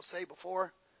heard people say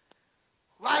before,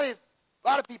 why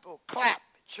do people clap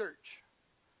at church?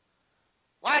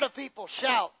 Why do people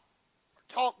shout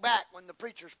or talk back when the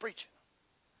preacher's preaching?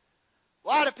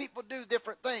 Why do people do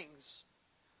different things?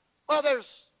 Well,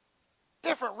 there's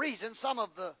different reasons. Some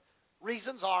of the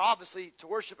reasons are obviously to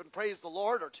worship and praise the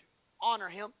Lord or to honor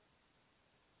Him.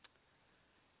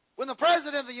 When the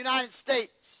President of the United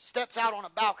States steps out on a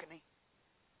balcony,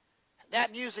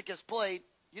 that music is played,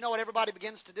 you know what everybody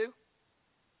begins to do?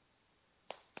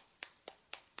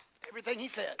 Everything he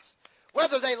says.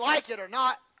 Whether they like it or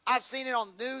not, I've seen it on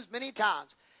the news many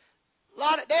times.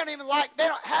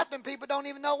 Half them people don't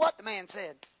even know what the man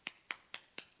said.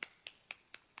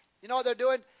 You know what they're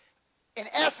doing? In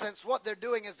essence, what they're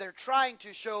doing is they're trying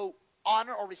to show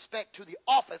honor or respect to the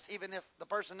office, even if the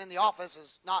person in the office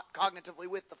is not cognitively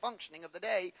with the functioning of the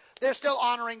day. They're still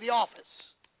honoring the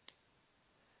office.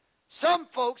 Some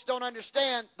folks don't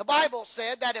understand. The Bible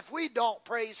said that if we don't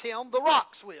praise Him, the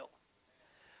rocks will.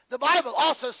 The Bible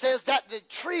also says that the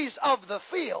trees of the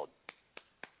field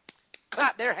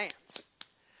clap their hands.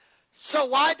 So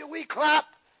why do we clap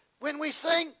when we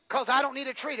sing? Because I don't need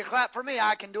a tree to clap for me.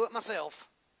 I can do it myself.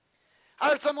 I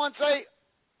heard someone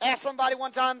ask somebody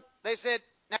one time, they said,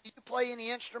 now, do you play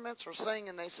any instruments or sing?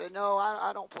 And they said, no,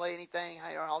 I don't play anything,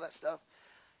 all that stuff.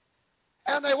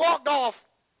 And they walked off.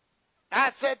 I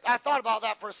thought about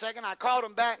that for a second. I called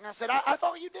them back and I said, I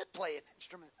thought you did play an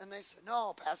instrument. And they said,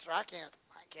 no, Pastor, I can't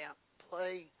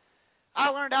play. I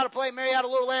learned how to play Mary Had a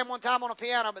Little Lamb one time on a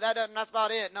piano, but that's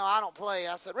about it. No, I don't play.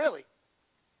 I said, really?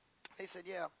 They said,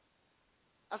 yeah.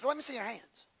 I said, let me see your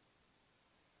hands.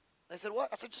 They said, what?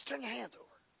 I said, just turn your hands over.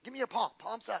 Give me your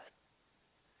palm side.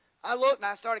 I looked and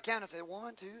I started counting. I said,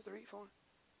 1, 2, 3, 4.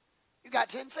 You got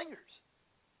 10 fingers.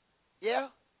 Yeah?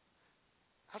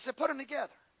 I said, put them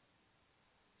together.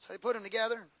 So they put them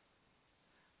together.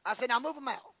 I said, now move them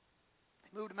out.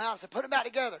 They moved them out. I said, put them back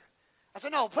together. I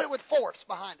said, no, put it with force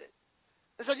behind it.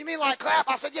 They said, you mean like clap?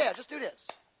 I said, yeah, just do this.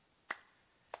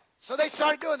 So they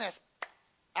started doing this.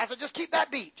 I said, just keep that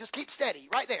beat. Just keep steady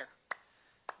right there.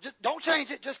 Just don't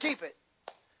change it. Just keep it.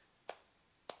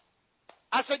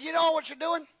 I said, you know what you're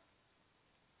doing?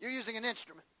 You're using an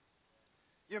instrument.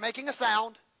 You're making a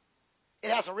sound. It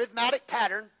has a rhythmic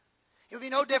pattern. It would be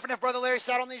no different if Brother Larry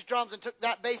sat on these drums and took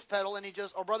that bass pedal and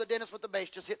or Brother Dennis with the bass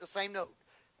just hit the same note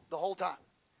the whole time.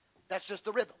 That's just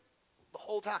the rhythm the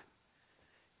whole time.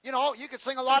 You know, you could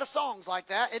sing a lot of songs like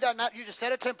that. It doesn't matter. You just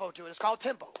set a tempo to it. It's called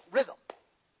tempo, rhythm.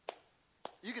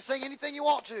 You can sing anything you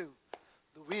want to.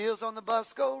 The wheels on the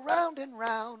bus go round and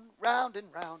round, round and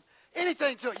round.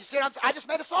 Anything to it. You see what I just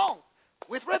made a song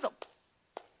with rhythm.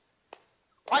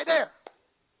 Right there.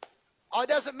 Oh, it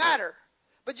doesn't matter.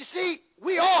 But you see,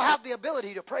 we all have the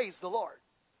ability to praise the Lord.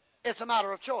 It's a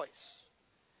matter of choice.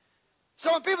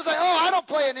 So when people say, oh, I don't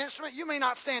play an instrument, you may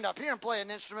not stand up here and play an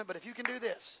instrument, but if you can do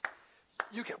this,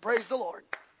 you can praise the Lord.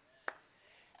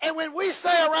 And when we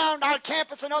say around our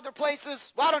campus and other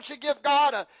places, why don't you give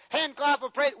God a hand clap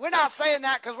of praise? We're not saying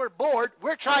that because we're bored.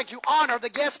 We're trying to honor the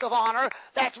guest of honor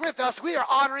that's with us. We are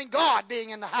honoring God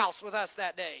being in the house with us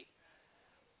that day.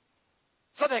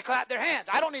 So they clap their hands.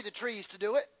 I don't need the trees to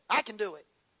do it. I can do it.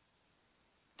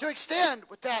 To extend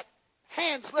with that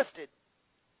hands lifted.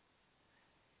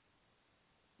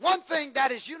 One thing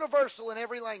that is universal in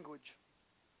every language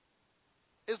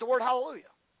is the word hallelujah.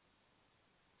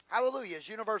 Hallelujah is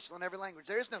universal in every language.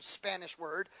 There is no Spanish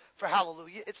word for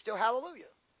hallelujah. It's still hallelujah.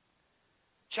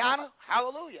 China,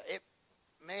 hallelujah. It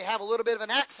may have a little bit of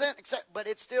an accent, but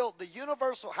it's still the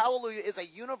universal. Hallelujah is a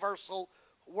universal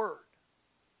word.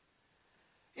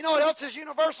 You know what else is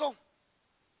universal?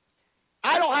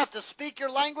 I don't have to speak your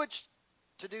language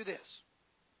to do this.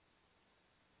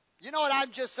 You know what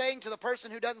I'm just saying to the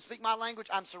person who doesn't speak my language?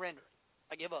 I'm surrendering.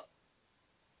 I give up.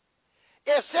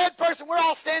 If said person, we're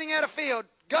all standing at a field,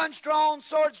 guns drawn,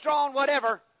 swords drawn,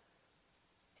 whatever.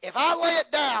 If I lay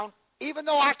it down, even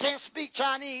though I can't speak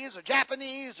Chinese or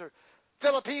Japanese or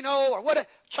Filipino or what,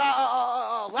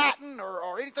 Latin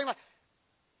or anything like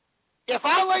that, if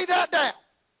I lay that down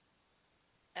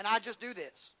and I just do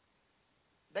this,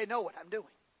 they know what I'm doing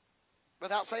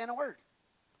without saying a word.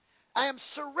 I am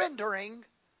surrendering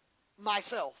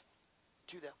myself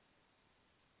to them.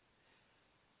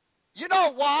 You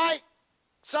know why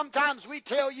sometimes we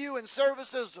tell you in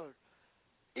services, or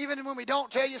even when we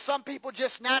don't tell you, some people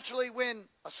just naturally, when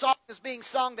a song is being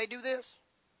sung, they do this?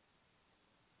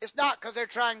 It's not because they're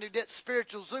trying to get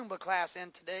spiritual Zumba class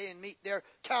in today and meet their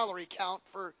calorie count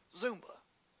for Zumba.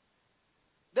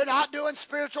 They're not doing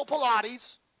spiritual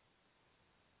Pilates.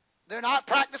 They're not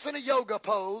practicing a yoga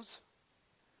pose.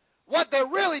 What they're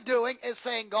really doing is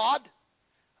saying, God,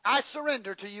 I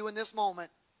surrender to you in this moment.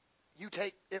 You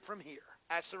take it from here.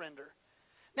 I surrender.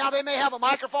 Now, they may have a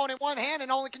microphone in one hand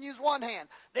and only can use one hand.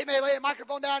 They may lay a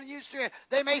microphone down and use two hands.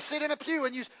 They may sit in a pew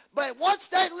and use. But once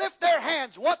they lift their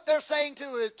hands, what they're saying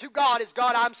to God is,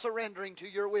 God, I'm surrendering to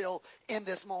your will in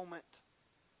this moment.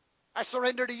 I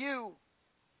surrender to you.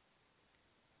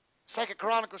 2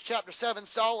 Chronicles chapter 7,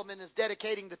 Solomon is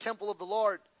dedicating the temple of the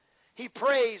Lord. He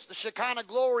prays. The Shekinah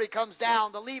glory comes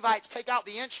down. The Levites take out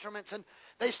the instruments and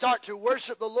they start to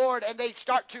worship the Lord and they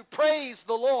start to praise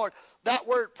the Lord. That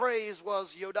word praise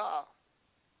was Yodah.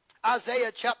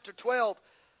 Isaiah chapter 12,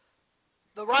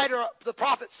 the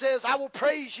prophet says, I will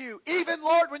praise you. Even,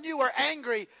 Lord, when you were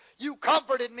angry, you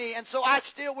comforted me, and so I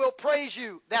still will praise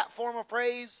you. That form of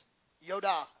praise,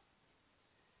 Yodah.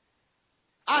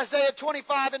 Isaiah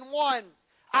 25:1,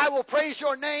 I will praise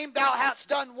your name. Thou hast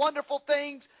done wonderful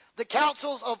things. The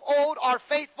counsels of old are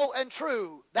faithful and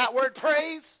true. That word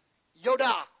praise,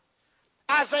 Yodah.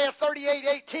 Isaiah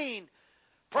 38:18,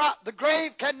 the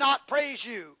grave cannot praise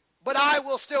you, but I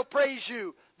will still praise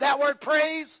you. That word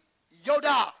praise,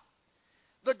 Yodah.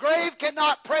 The grave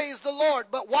cannot praise the Lord,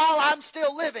 but while I'm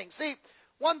still living. See,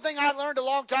 one thing I learned a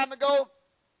long time ago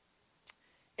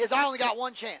is I only got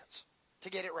one chance to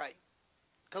get it right.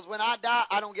 Because when I die,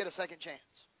 I don't get a second chance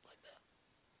like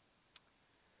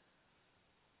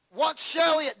that. Once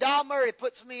Shelley at Dow Murray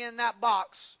puts me in that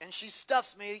box, and she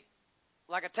stuffs me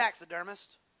like a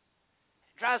taxidermist,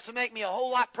 tries to make me a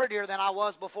whole lot prettier than I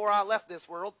was before I left this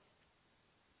world.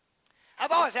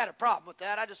 I've always had a problem with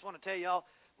that. I just want to tell y'all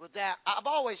with that. I've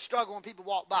always struggled when people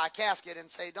walk by a casket and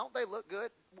say, don't they look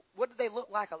good? What do they look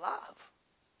like alive?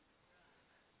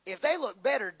 If they look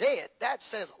better dead, that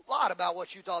says a lot about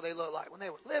what you thought they looked like when they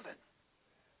were living.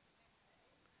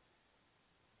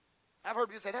 I've heard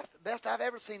people say, that's the best I've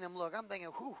ever seen them look. I'm thinking,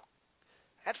 whew,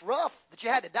 that's rough that you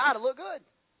had to die to look good.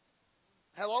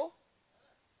 Hello?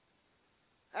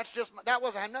 That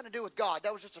wasn't had nothing to do with God.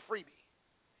 That was just a freebie.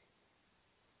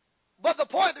 But the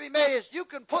point to be made is you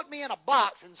can put me in a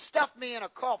box and stuff me in a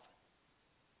coffin.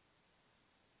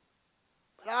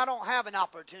 But I don't have an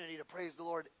opportunity to praise the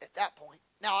Lord at that point.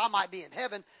 Now, I might be in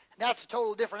heaven, and that's a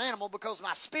totally different animal because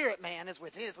my spirit man is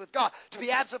with God. To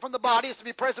be absent from the body is to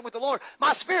be present with the Lord.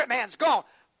 My spirit man's gone.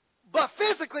 But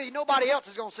physically, nobody else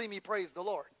is going to see me praise the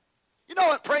Lord. You know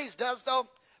what praise does, though?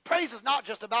 Praise is not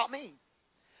just about me.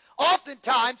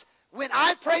 Oftentimes, when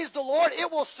I praise the Lord, it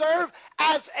will serve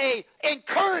as an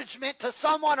encouragement to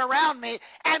someone around me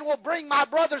and will bring my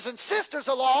brothers and sisters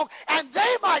along, and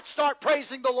they might start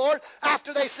praising the Lord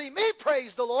after they see me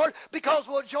praise the Lord because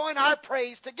we'll join our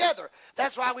praise together.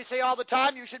 That's why we say all the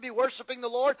time you should be worshiping the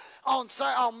Lord on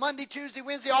Monday, Tuesday,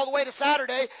 Wednesday, all the way to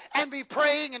Saturday, and be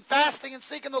praying and fasting and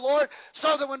seeking the Lord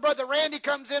so that when Brother Randy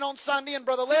comes in on Sunday and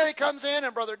Brother Larry comes in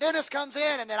and Brother Dennis comes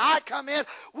in and then I come in,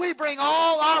 we bring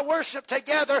all our worship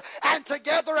together. And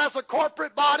together as a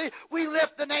corporate body, we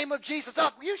lift the name of Jesus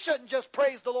up. You shouldn't just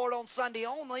praise the Lord on Sunday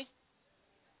only.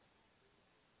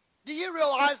 Do you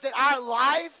realize that our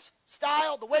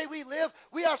lifestyle, the way we live,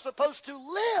 we are supposed to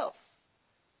live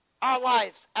our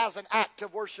lives as an act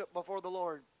of worship before the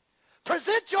Lord?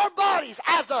 Present your bodies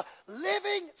as a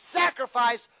living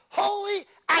sacrifice, holy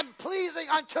and pleasing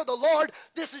unto the Lord.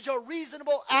 This is your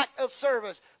reasonable act of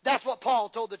service. That's what Paul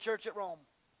told the church at Rome.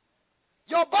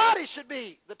 Your body should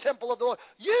be the temple of the Lord.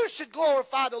 You should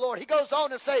glorify the Lord. He goes on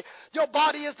to say, your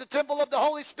body is the temple of the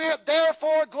Holy Spirit.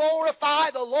 Therefore,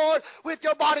 glorify the Lord with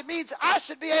your body. It means I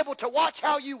should be able to watch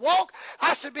how you walk.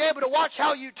 I should be able to watch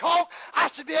how you talk. I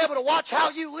should be able to watch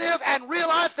how you live and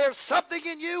realize there's something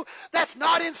in you that's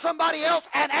not in somebody else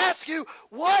and ask you,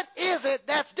 what is it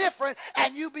that's different?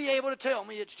 And you be able to tell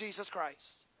me it's Jesus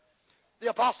Christ. The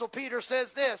Apostle Peter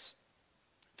says this.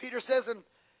 Peter says in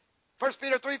 1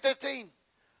 Peter 3:15,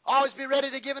 always be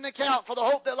ready to give an account for the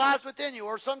hope that lies within you.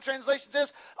 Or some translation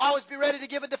says, always be ready to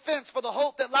give a defense for the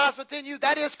hope that lies within you.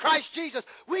 That is Christ Jesus.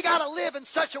 We got to live in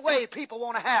such a way people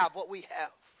want to have what we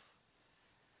have.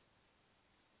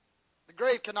 The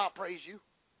grave cannot praise you.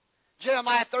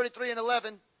 Jeremiah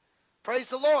 33:11, praise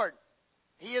the Lord.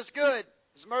 He is good.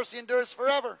 His mercy endures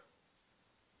forever.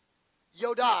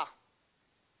 Yodah.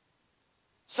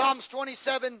 Psalms 28,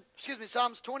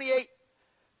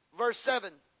 verse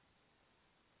 7.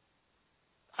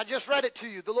 I just read it to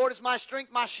you. The Lord is my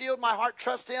strength, my shield, my heart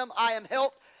trusts him. I am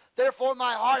helped. Therefore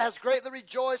my heart has greatly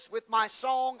rejoiced. With my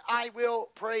song I will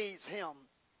praise him.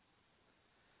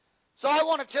 So I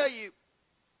want to tell you,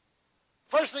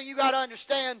 first thing you got to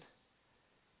understand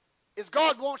is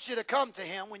God wants you to come to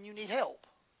him when you need help.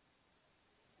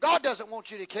 God doesn't want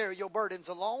you to carry your burdens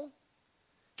alone.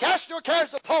 Cast your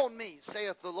cares upon me,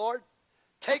 saith the Lord.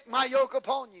 Take my yoke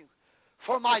upon you,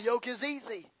 for my yoke is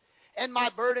easy, and my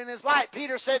burden is light.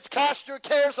 Peter says, cast your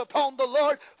cares upon the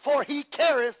Lord, for he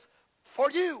careth for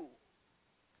you.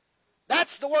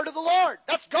 That's the word of the Lord.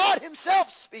 That's God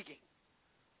himself speaking.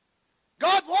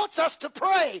 God wants us to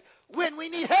pray when we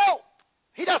need help.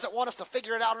 He doesn't want us to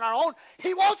figure it out on our own.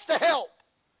 He wants to help.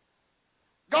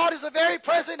 God is a very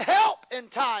present help in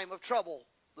time of trouble,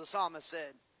 the psalmist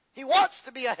said. He wants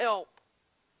to be a help.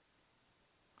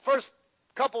 First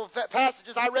couple of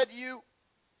passages I read to you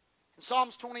in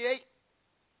Psalms 28.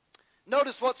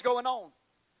 Notice what's going on.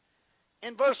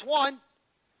 In verse 1,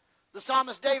 the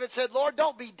psalmist David said, Lord,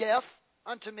 don't be deaf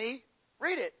unto me.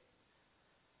 Read it.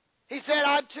 He said,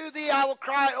 unto thee I will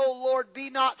cry, O Lord, be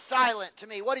not silent to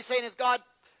me. What he's saying is, God,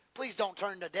 please don't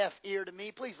turn a deaf ear to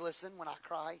me. Please listen when I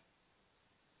cry.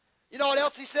 You know what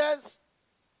else he says?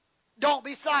 Don't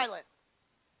be silent.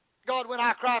 God, when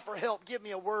I cry for help, give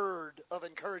me a word of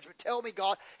encouragement. Tell me,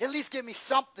 God, at least give me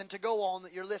something to go on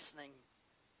that you're listening.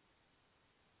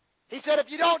 He said,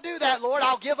 if you don't do that, Lord,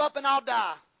 I'll give up and I'll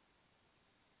die.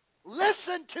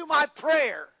 Listen to my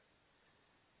prayer.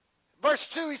 Verse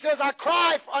 2, he says, I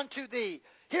cry unto thee.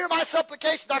 Hear my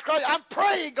supplication. I cry. I'm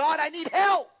praying, God, I need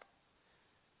help.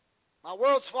 My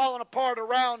world's falling apart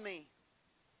around me.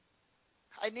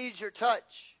 I need your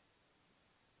touch.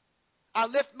 I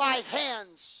lift my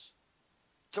hands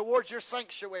towards your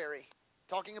sanctuary.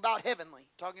 Talking about heavenly.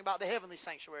 Talking about the heavenly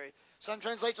sanctuary. Some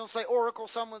translations will say oracle.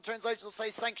 Some translations will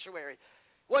say sanctuary.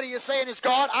 What are you saying is,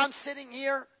 God, I'm sitting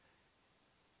here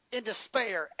in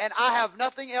despair, and I have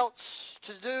nothing else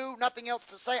to do, nothing else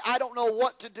to say. I don't know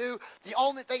what to do. The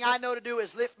only thing I know to do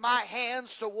is lift my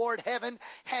hands toward heaven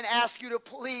and ask you to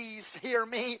please hear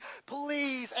me.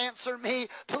 Please answer me.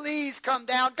 Please come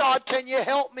down. God, can you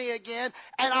help me again?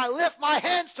 And I lift my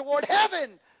hands toward heaven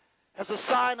as a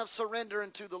sign of surrender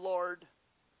unto the Lord.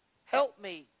 Help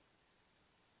me.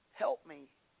 Help me.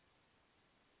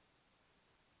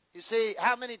 You see,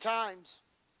 how many times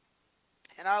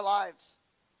in our lives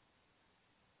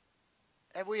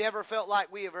have we ever felt like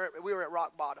we were at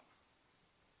rock bottom?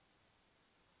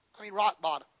 I mean, rock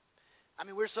bottom. I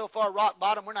mean, we're so far rock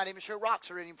bottom, we're not even sure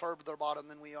rocks are any further bottom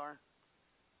than we are.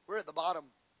 We're at the bottom.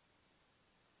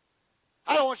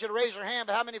 I don't want you to raise your hand,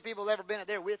 but how many people have ever been at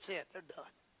their wits' end? They're done.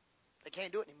 They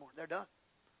can't do it anymore. They're done.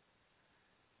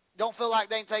 Don't feel like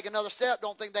they can take another step.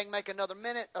 Don't think they can make another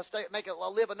minute,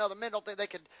 live another minute. Don't think they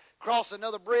can cross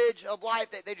another bridge of life.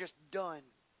 They're just done.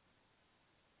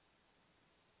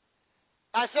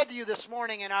 I said to you this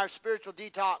morning in our spiritual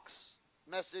detox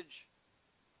message,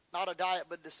 not a diet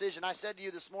but a decision, I said to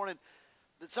you this morning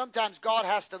that sometimes God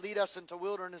has to lead us into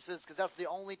wildernesses because that's the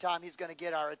only time he's going to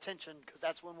get our attention, because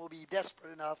that's when we'll be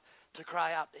desperate enough to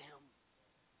cry out to him.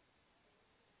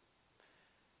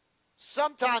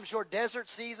 Sometimes your desert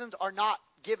seasons are not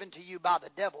given to you by the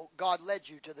devil. God led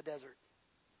you to the desert.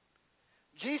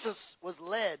 Jesus was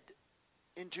led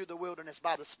into the wilderness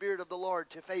by the Spirit of the Lord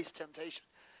to face temptation.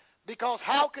 Because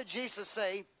how could Jesus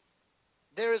say,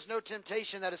 there is no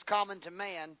temptation that is common to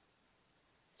man,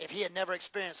 if he had never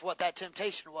experienced what that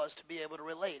temptation was to be able to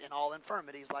relate in all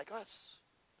infirmities like us?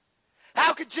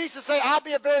 How could Jesus say, I'll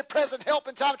be a very present help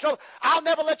in time of trouble? I'll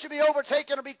never let you be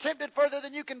overtaken or be tempted further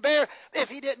than you can bear, if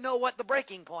he didn't know what the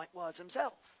breaking point was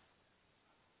himself?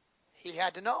 He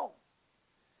had to know.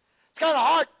 It's kind of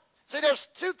hard. See, there's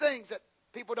two things that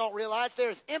people don't realize.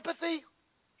 There's empathy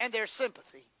and there's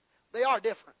sympathy. They are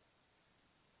different.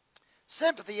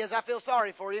 Sympathy is, I feel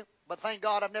sorry for you, but thank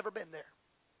God I've never been there.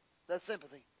 That's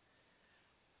sympathy.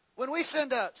 When we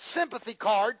send a sympathy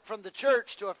card from the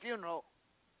church to a funeral,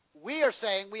 we are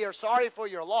saying we are sorry for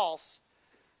your loss,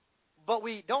 but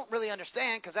we don't really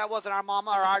understand because that wasn't our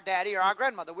mama or our daddy or our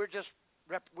grandmother.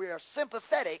 We are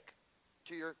sympathetic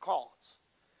to your cause.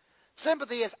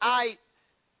 Sympathy is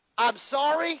I'm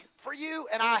sorry for you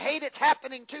and I hate it's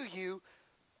happening to you.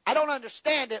 I don't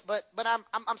understand it, but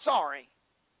I'm sorry.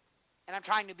 And I'm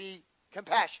trying to be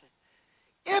compassionate.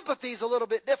 Empathy is a little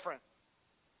bit different.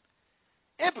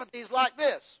 Empathy is like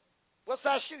this. What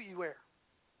size shoe you wear?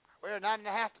 I wear a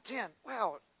 9.5 to 10.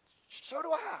 Well, so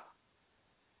do I.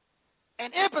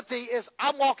 And empathy is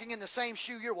I'm walking in the same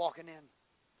shoe you're walking in.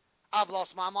 I've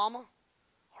lost my mama,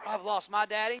 or I've lost my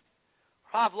daddy,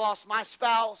 or I've lost my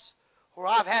spouse, or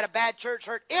I've had a bad church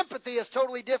hurt. Empathy is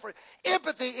totally different.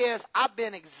 Empathy is I've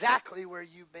been exactly where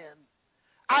you've been.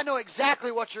 I know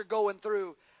exactly what you're going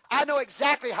through. I know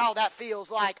exactly how that feels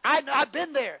like. I've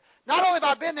been there. Not only have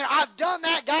I been there, I've done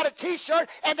that, got a T-shirt,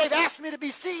 and they've asked me to be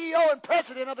CEO and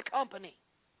president of the company.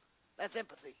 That's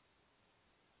empathy.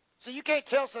 So you can't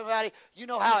tell somebody you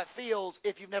know how it feels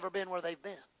if you've never been where they've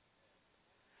been.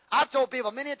 I've told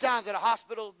people many times at a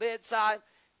hospital bedside,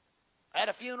 at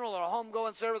a funeral or a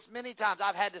homegoing service, many times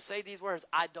I've had to say these words,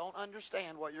 I don't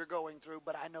understand what you're going through,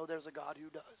 but I know there's a God who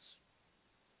does.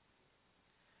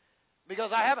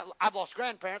 Because I've lost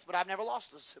grandparents, but I've never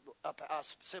lost a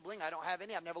sibling. I don't have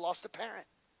any. I've never lost a parent.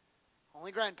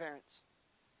 Only grandparents.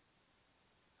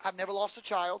 I've never lost a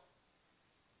child.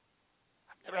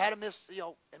 I've never had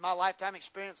in my lifetime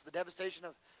experienced the devastation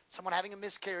of someone having a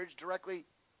miscarriage directly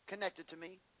connected to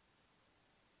me.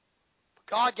 But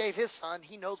God gave his son.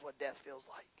 He knows what death feels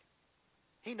like.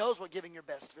 He knows what giving your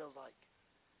best feels like.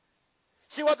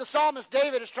 See, what the psalmist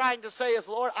David is trying to say is,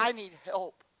 Lord, I need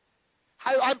help.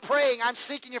 I'm praying. I'm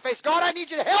seeking your face. God, I need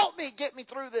you to help me get me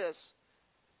through this.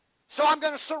 So I'm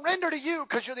going to surrender to you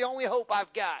because you're the only hope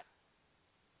I've got.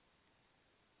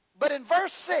 But in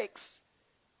verse 6,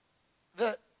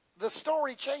 the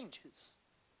story changes.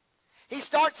 He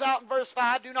starts out in verse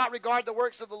 5, do not regard the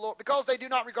works of the Lord. Because they do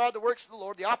not regard the works of the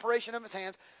Lord, the operation of his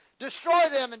hands, destroy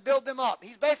them and build them up.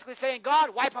 He's basically saying,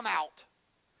 God, wipe them out.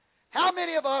 How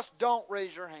many of us don't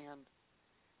raise your hand?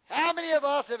 How many of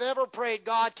us have ever prayed,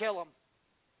 God, kill them?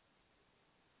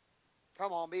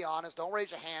 Come on, be honest. Don't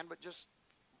raise your hand, but just...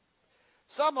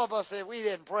 Some of us, if we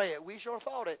didn't pray it, we sure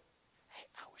thought it. Hey,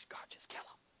 I wish God just kill them.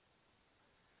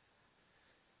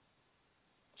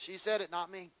 She said it,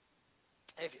 not me.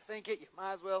 If you think it, you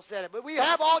might as well say it. But we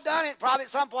have all done it. Probably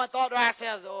at some point thought to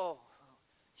ourselves, oh,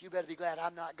 you better be glad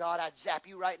I'm not God. I'd zap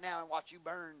you right now and watch you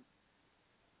burn.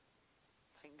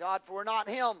 Thank God for we're not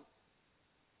him.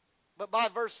 But by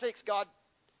verse 6,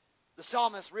 the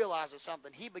psalmist realizes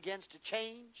something. He begins to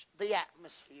change the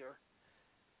atmosphere.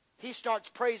 He starts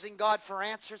praising God for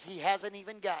answers he hasn't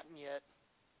even gotten yet.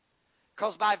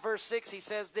 Because by verse 6 he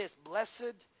says this,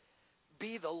 blessed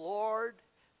be the Lord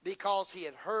because he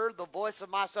had heard the voice of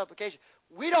my supplication.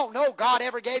 We don't know God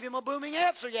ever gave him a booming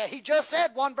answer yet. He just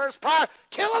said one verse prior,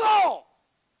 kill them all.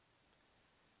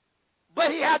 But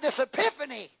he had this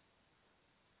epiphany.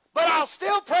 But I'll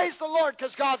still praise the Lord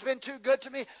because God's been too good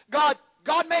to me. God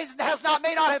may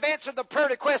not have answered the prayer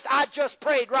request I just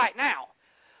prayed right now.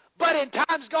 But in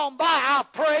times gone by,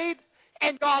 I've prayed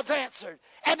and God's answered.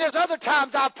 And there's other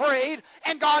times I've prayed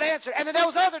and God answered. And then there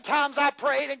was other times I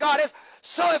prayed and God answered.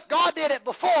 So if God did it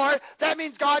before, that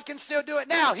means God can still do it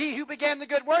now. He who began the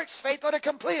good works is faithful to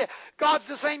complete it. God's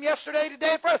the same yesterday,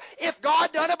 today, and forever. If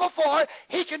God done it before,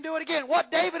 he can do it again. What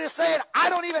David is saying, I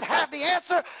don't even have the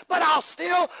answer, but I'll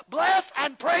still bless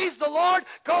and praise the Lord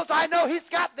because I know he's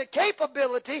got the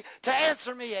capability to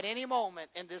answer me at any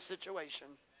moment in this situation.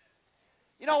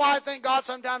 You know why I think God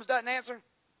sometimes doesn't answer?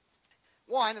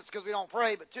 One, it's because we don't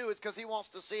pray, but two, it's because he wants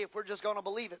to see if we're just going to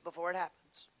believe it before it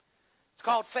happens. It's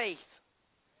called faith.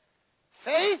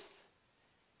 Faith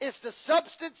is the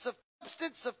substance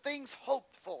of things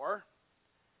hoped for,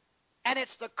 and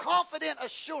it's the confident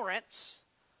assurance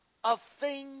of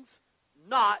things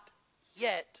not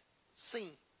yet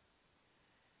seen.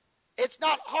 It's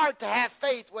not hard to have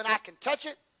faith when I can touch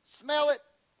it, smell it,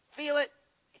 feel it,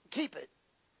 and keep it.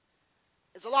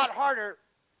 It's a lot harder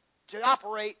to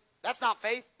operate. That's not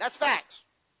faith. That's facts.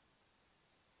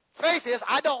 Faith is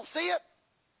I don't see it.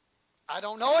 I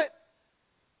don't know it.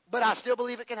 But I still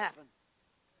believe it can happen.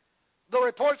 The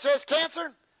report says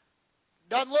cancer.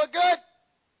 Doesn't look good.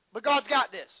 But God's got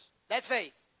this. That's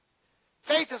faith.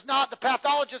 Faith is not the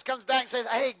pathologist comes back and says,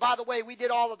 hey, by the way, we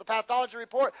did all of the pathology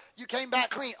report. You came back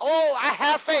clean. Oh, I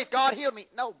have faith. God healed me.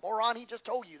 No, moron, he just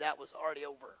told you that was already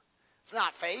over. It's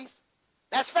not faith.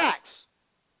 That's facts.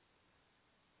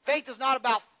 Faith is not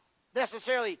about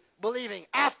necessarily believing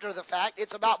after the fact.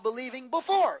 It's about believing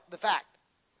before the fact.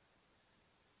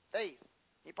 Faith.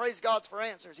 He prays God for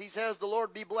answers. He says, the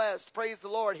Lord be blessed. Praise the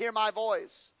Lord. Hear my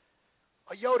voice.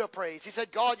 A Yoda prays. He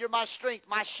said, God, you're my strength,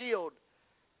 my shield.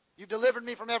 You've delivered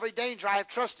me from every danger. I have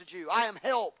trusted you. I am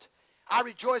helped. I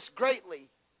rejoice greatly.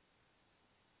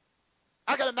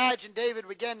 I can imagine David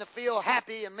began to feel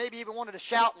happy and maybe even wanted to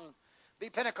shout and be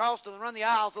Pentecostal and run the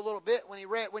aisles a little bit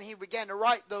when he began to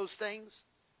write those things.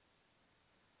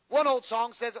 One old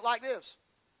song says it like this.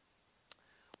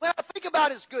 When I think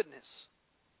about his goodness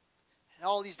and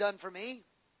all he's done for me,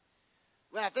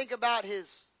 when I think about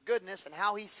his goodness and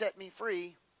how he set me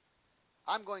free,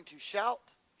 I'm going to shout,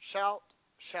 shout,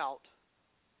 shout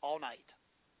all night.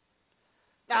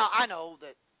 Now, I know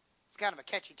that it's kind of a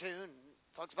catchy tune.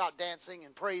 It talks about dancing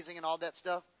and praising and all that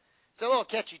stuff. It's a little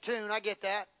catchy tune. I get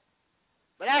that.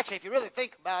 But actually, if you really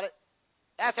think about it,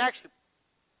 that's actually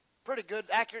a pretty good,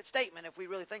 accurate statement if we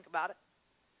really think about it.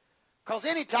 Because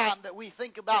any time that we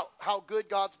think about how good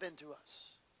God's been to us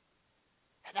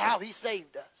and how he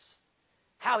saved us,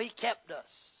 how he kept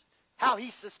us, how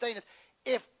he sustained us,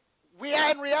 if we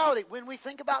are in reality, when we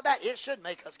think about that, it should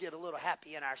make us get a little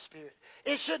happy in our spirit.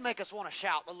 It should make us want to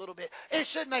shout a little bit. It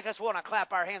should make us want to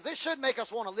clap our hands. It should make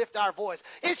us want to lift our voice.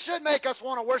 It should make us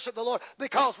want to worship the Lord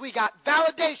because we got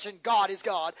validation God is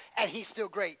God and he's still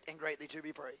great and greatly to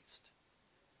be praised.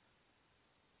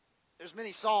 There's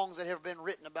many songs that have been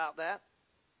written about that.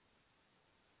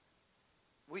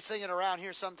 We sing it around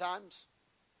here sometimes.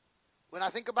 When I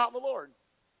think about the Lord,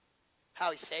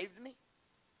 how he saved me,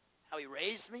 how he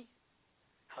raised me,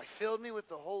 how he filled me with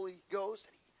the Holy Ghost,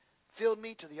 and he filled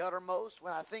me to the uttermost.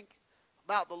 When I think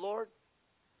about the Lord,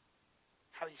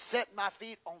 how he set my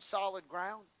feet on solid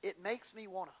ground, it makes me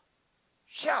want to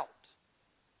shout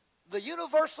the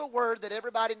universal word that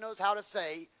everybody knows how to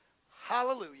say,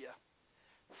 hallelujah.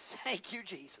 Thank you,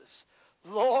 Jesus.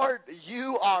 Lord,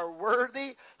 you are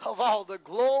worthy of all the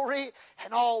glory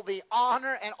and all the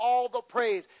honor and all the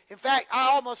praise. In fact,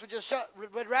 I almost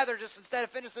would rather just instead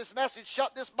of finish this message,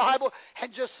 shut this Bible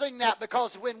and just sing that,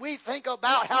 because when we think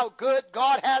about how good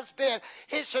God has been,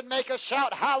 it should make us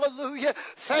shout, hallelujah.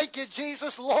 Thank you,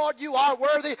 Jesus. Lord, you are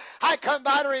worthy. I come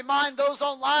by to remind those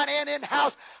online and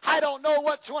in-house, I don't know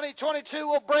what 2022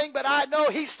 will bring, but I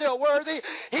know he's still worthy.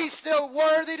 He's still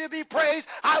worthy to be praised.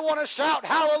 I want to shout,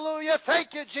 hallelujah.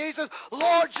 Thank you, Jesus.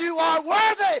 Lord, you are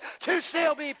worthy to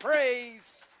still be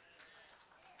praised.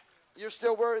 You're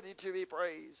still worthy to be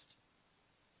praised.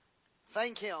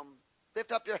 Thank him.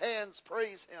 Lift up your hands.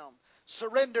 Praise him.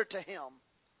 Surrender to him.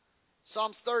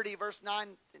 Psalms 30, verse 9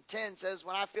 and 10 says,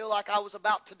 when I feel like I was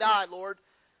about to die, Lord,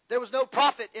 there was no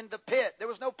profit in the pit. There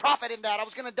was no profit in that. I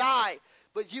was going to die,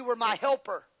 but you were my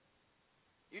helper.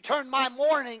 You turned my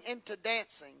mourning into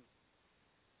dancing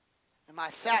and my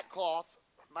sackcloth,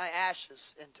 my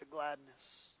ashes into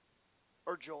gladness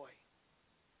or joy.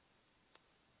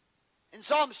 In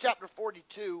Psalms chapter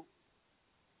 42,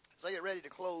 as I get ready to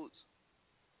close,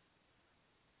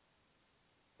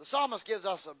 the psalmist gives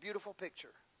us a beautiful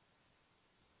picture.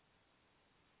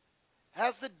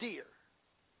 As the deer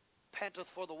panteth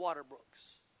for the water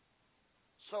brooks,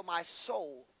 so my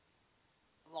soul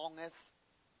longeth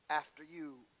after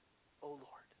you, O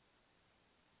Lord.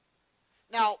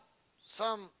 Now,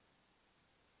 some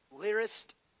lyrist,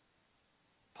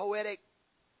 poetic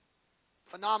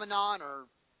phenomenon or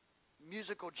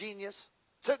musical genius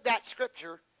took that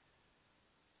scripture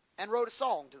and wrote a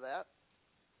song to that.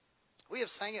 We have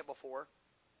sang it before.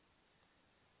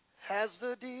 As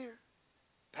the deer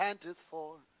panteth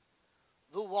for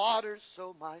the waters,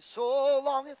 so my soul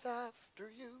longeth after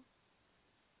you.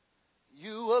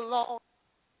 You alone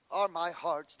are my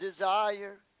heart's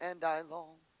desire, and I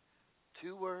long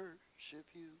to worship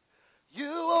you. You,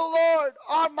 O Lord,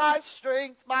 are my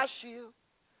strength, my shield.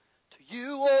 To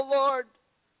you, O Lord,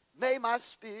 may my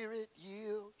spirit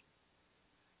yield.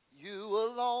 You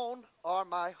alone are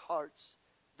my heart's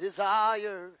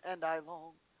desire, and I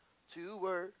long to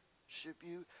worship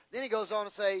you. Then he goes on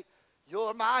to say,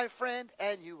 you're my friend,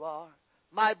 and you are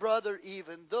my brother,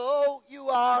 even though you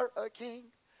are a king.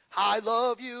 I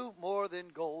love you more than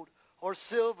gold or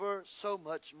silver, so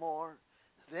much more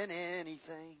than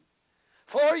anything.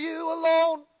 For you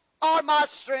alone are my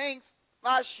strength,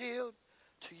 my shield.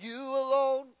 To you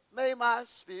alone may my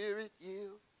spirit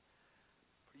yield.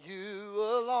 For you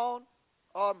alone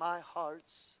are my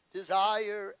heart's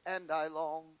desire, and I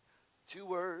long to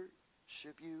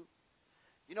worship you.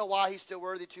 You know why he's still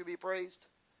worthy to be praised?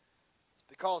 It's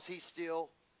because he's still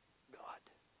God.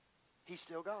 He's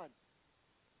still God.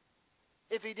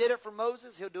 If he did it for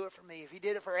Moses, he'll do it for me. If he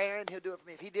did it for Aaron, he'll do it for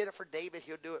me. If he did it for David,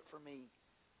 he'll do it for me.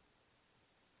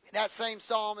 In that same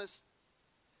psalmist,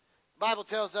 the Bible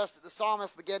tells us that the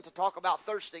psalmist began to talk about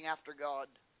thirsting after God.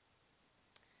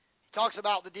 He talks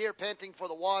about the deer panting for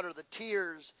the water, the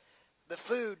tears, the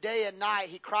food, day and night.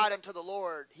 He cried unto the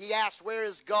Lord. He asked, where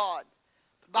is God?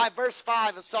 But by verse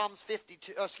 5 of Psalms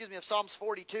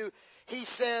 42, he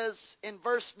says in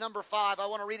verse number 5, I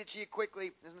want to read it to you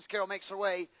quickly as Miss Carol makes her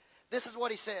way. This is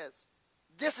what he says.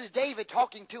 This is David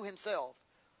talking to himself.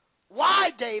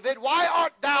 Why, David, why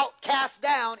art thou cast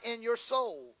down in your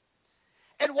soul?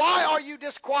 And why are you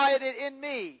disquieted in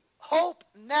me? Hope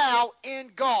now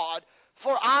in God,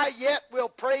 for I yet will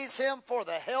praise him for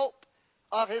the help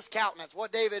of his countenance.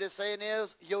 What David is saying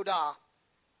is, Yoda,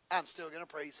 I'm still going to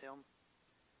praise him.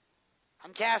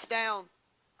 I'm cast down.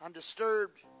 I'm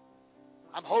disturbed.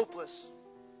 I'm hopeless.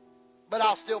 But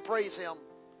I'll still praise him.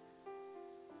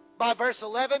 By verse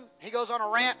 11, he goes on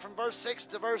a rant from verse 6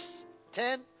 to verse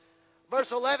 10.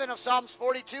 Verse 11 of Psalms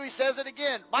 42, he says it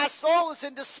again. My soul is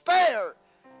in despair.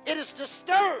 It is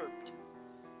disturbed.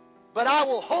 But I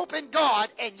will hope in God,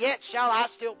 and yet shall I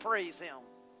still praise him.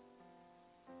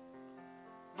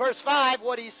 Verse 5,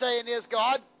 what he's saying is,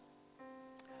 God,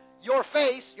 your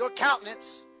face, your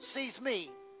countenance sees me.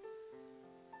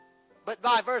 But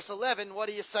by verse 11, what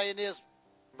he is saying is,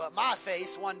 but my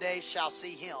face one day shall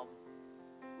see him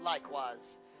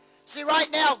likewise. See,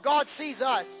 right now, God sees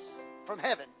us from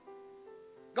heaven.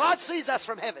 God sees us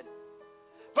from heaven.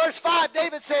 Verse 5,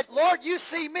 David said, Lord, you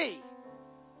see me.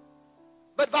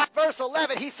 But by verse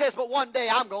 11, he says, but one day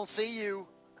I'm going to see you.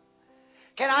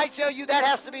 Can I tell you that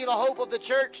has to be the hope of the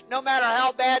church? No matter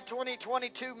how bad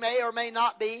 2022 may or may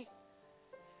not be,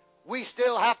 we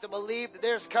still have to believe that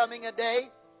there's coming a day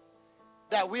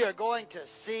that we are going to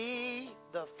see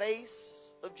the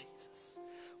face of Jesus.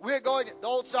 The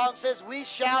old song says, we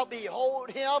shall behold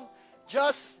him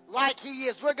just like he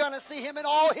is. We're going to see him in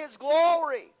all his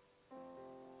glory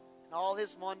and all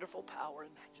his wonderful power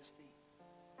and majesty.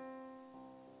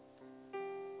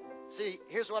 See,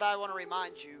 here's what I want to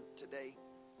remind you today.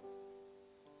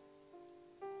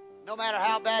 No matter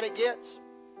how bad it gets,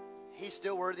 he's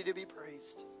still worthy to be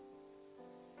praised.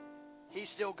 He's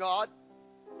still God.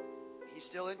 He's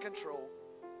still in control.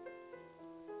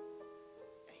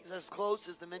 He's as close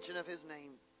as the mention of his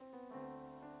name.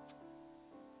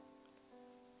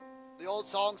 The old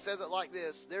song says it like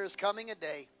this. There is coming a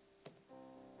day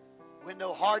when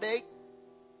no heartache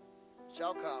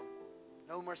shall come.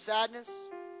 No more sadness.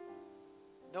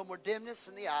 No more dimness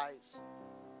in the eyes.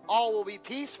 All will be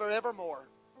peace forevermore.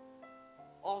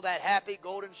 On that happy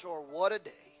golden shore. What a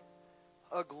day.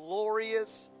 A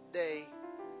glorious day.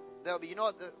 That'll be. You know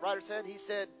what the writer said? He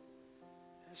said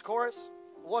in his chorus,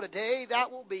 what a day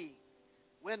that will be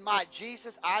when my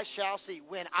Jesus I shall see.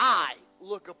 When I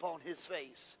look upon his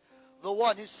face. The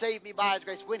one who saved me by his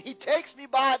grace. When he takes me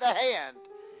by the hand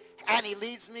and he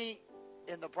leads me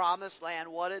in the promised land.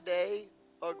 What a day.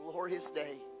 A glorious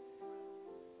day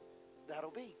that'll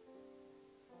be.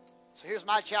 So here's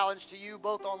my challenge to you,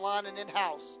 both online and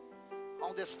in-house,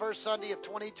 on this first Sunday of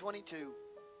 2022.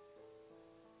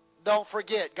 Don't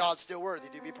forget, God's still worthy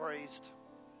to be praised.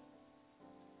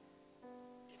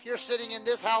 If you're sitting in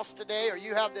this house today, or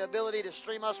you have the ability to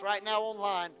stream us right now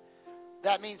online,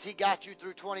 that means he got you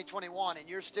through 2021, and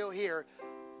you're still here.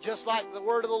 Just like the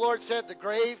word of the Lord said, the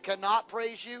grave cannot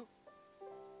praise you.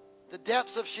 The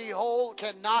depths of Sheol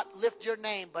cannot lift your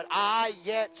name, but I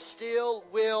yet still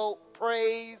will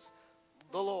praise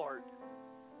the Lord.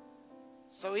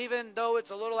 So even though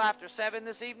it's a little after 7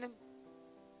 this evening,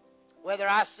 whether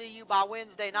I see you by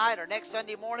Wednesday night or next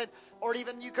Sunday morning, or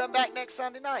even you come back next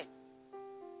Sunday night,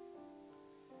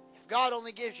 if God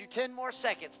only gives you 10 more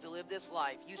seconds to live this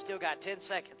life, you still got 10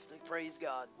 seconds to praise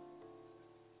God.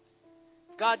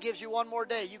 If God gives you one more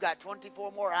day, you got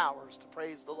 24 more hours to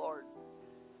praise the Lord.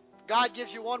 If God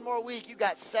gives you one more week, you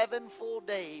got 7 full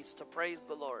days to praise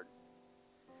the Lord.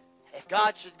 If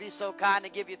God should be so kind to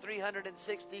give you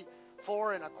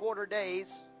 364 and a quarter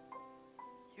days,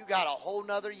 you got a whole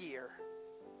nother year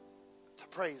to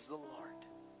praise the Lord.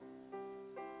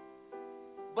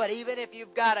 But even if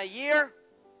you've got a year,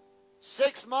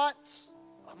 6 months,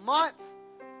 a month,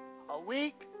 a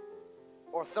week,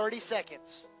 or 30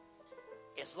 seconds,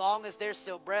 as long as there's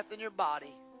still breath in your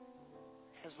body,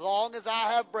 as long as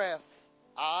I have breath,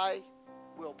 I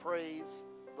will praise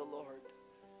the Lord.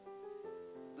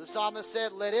 The psalmist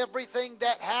said, let everything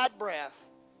that had breath.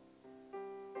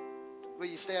 Will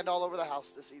you stand all over the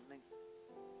house this evening?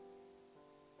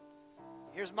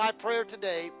 Here's my prayer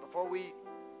today before we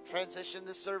transition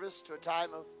this service to a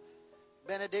time of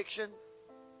benediction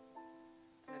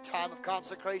and a time of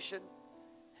consecration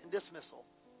and dismissal.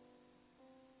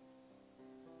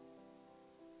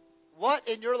 What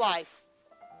in your life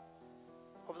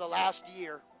over the last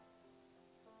year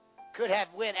could have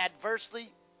went adversely,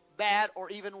 bad, or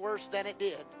even worse than it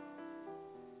did,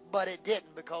 but it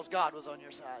didn't because God was on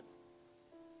your side?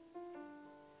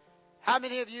 How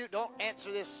many of you, don't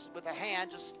answer this with a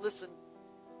hand, just listen.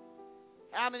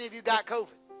 How many of you got COVID,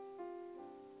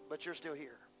 but you're still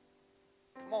here?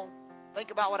 Come on, think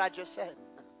about what I just said.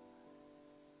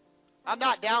 I'm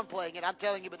not downplaying it, I'm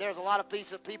telling you, but there's a lot of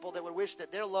people that would wish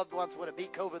that their loved ones would have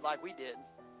beat COVID like we did.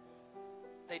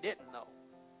 They didn't, though.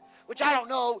 Which I don't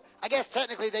know. I guess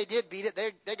technically they did beat it.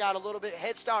 They got a little bit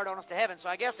head start on us to heaven. So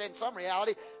I guess in some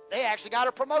reality, they actually got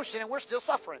a promotion and we're still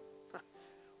suffering.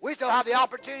 We still have the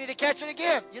opportunity to catch it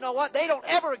again. You know what? They don't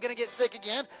ever going to get sick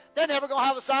again. They're never going to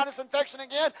have a sinus infection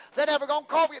again. They're never going to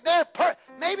cough again.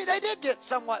 Maybe they did get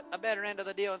somewhat a better end of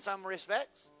the deal in some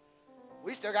respects.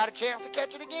 We still got a chance to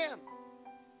catch it again.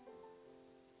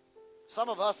 Some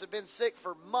of us have been sick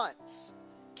for months.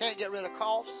 Can't get rid of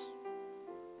coughs,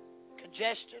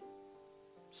 congestion,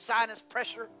 sinus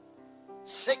pressure,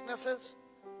 sicknesses.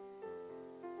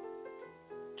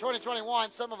 2021,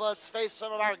 some of us face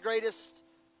some of our greatest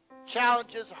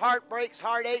challenges, heartbreaks,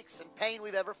 heartaches, and pain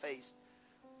we've ever faced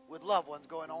with loved ones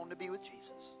going on to be with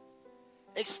Jesus.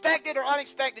 Expected or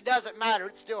unexpected doesn't matter.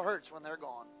 It still hurts when they're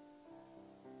gone.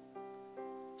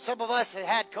 Some of us have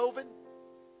had COVID,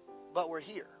 but we're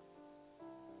here.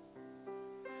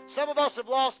 Some of us have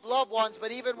lost loved ones,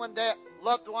 but even when that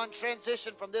loved one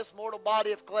transitioned from this mortal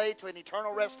body of clay to an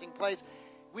eternal resting place,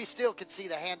 we still can see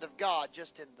the hand of God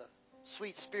just in the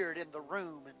sweet spirit in the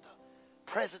room and the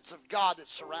presence of God that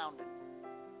surrounded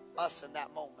us in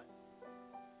that moment.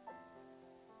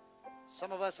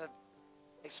 Some of us have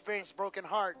experienced broken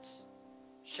hearts,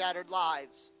 shattered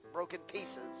lives, broken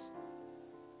pieces.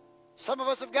 Some of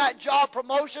us have gotten job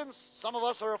promotions. Some of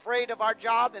us are afraid of our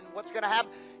job and what's going to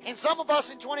happen. And some of us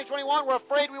in 2021 were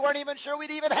afraid we weren't even sure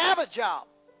we'd even have a job.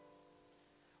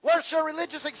 We're sure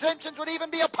religious exemptions would even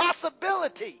be a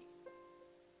possibility.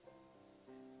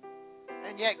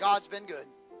 And yet God's been good.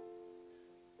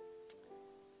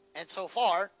 And so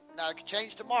far, now it could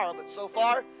change tomorrow, but so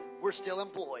far, we're still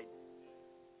employed.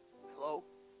 Hello?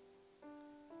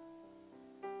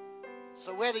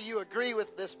 So whether you agree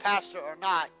with this pastor or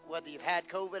not, whether you've had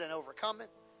COVID and overcome it,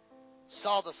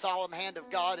 saw the solemn hand of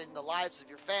God in the lives of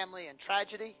your family and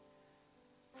tragedy,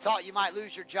 thought you might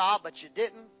lose your job, but you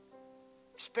didn't,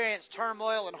 experienced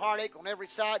turmoil and heartache on every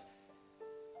side,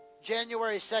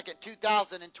 January 2nd,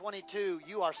 2022,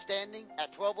 you are standing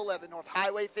at 1211 North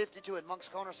Highway 52 in Moncks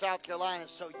Corner, South Carolina,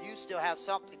 so you still have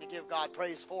something to give God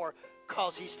praise for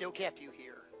because He still kept you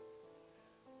here.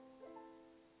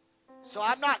 So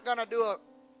I'm not going to do a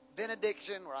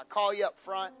benediction where I call you up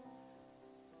front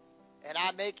and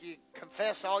I make you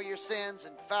confess all your sins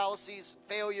and fallacies and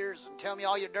failures and tell me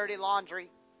all your dirty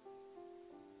laundry.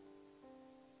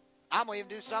 I'm going to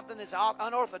even do something that's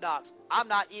unorthodox. I'm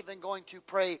not even going to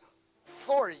pray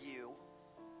for you.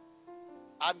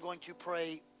 I'm going to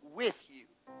pray with you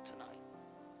tonight.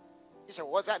 You say,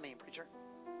 well, what does that mean, preacher?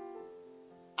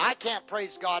 I can't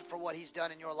praise God for what He's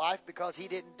done in your life because He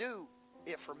didn't do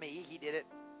it for me. He did it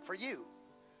for you.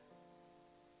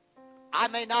 I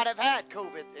may not have had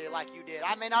COVID like you did.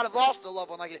 I may not have lost a loved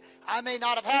one like you did. I may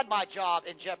not have had my job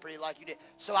in jeopardy like you did.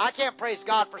 So I can't praise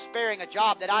God for sparing a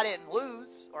job that I didn't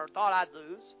lose or thought I'd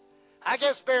lose. I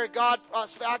can't spare God.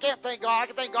 I can't thank God. I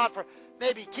can thank God for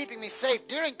maybe keeping me safe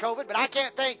during COVID, but I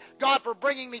can't thank God for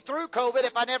bringing me through COVID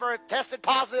if I never tested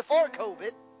positive for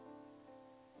COVID.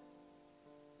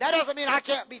 That doesn't mean I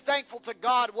can't be thankful to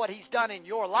God what He's done in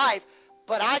your life,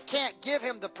 but I can't give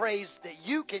Him the praise that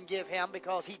you can give Him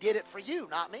because He did it for you,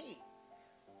 not me.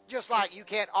 Just like you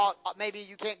can't, maybe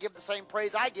you can't give the same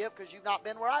praise I give because you've not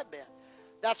been where I've been.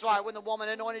 That's why when the woman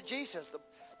anointed Jesus,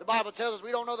 the Bible tells us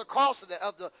we don't know the cost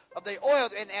of the oil,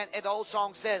 and the old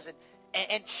song says,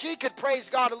 and she could praise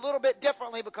God a little bit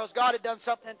differently because God had done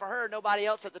something for her nobody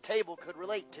else at the table could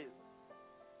relate to.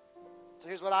 So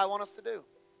here's what I want us to do.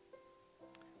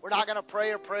 We're not going to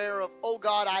pray a prayer of, oh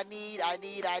God, I need.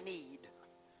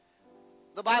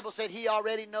 The Bible said He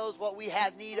already knows what we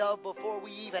have need of before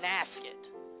we even ask it.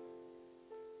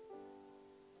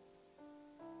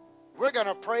 We're going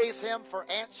to praise Him for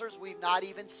answers we've not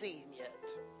even seen yet.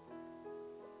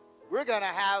 We're going to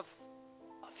have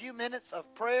a few minutes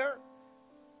of prayer,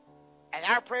 and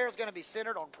our prayer is going to be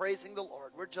centered on praising the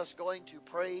Lord. We're just going to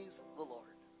praise the Lord.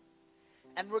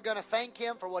 And we're going to thank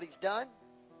Him for what He's done,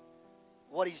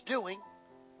 what He's doing,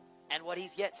 and what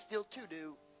He's yet still to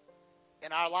do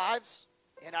in our lives,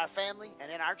 in our family,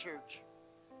 and in our church.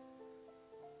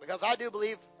 Because I do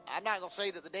believe, I'm not going to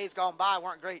say that the days gone by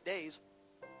weren't great days.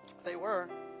 They were.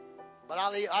 But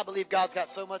I believe God's got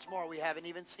so much more we haven't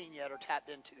even seen yet or tapped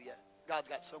into yet. God's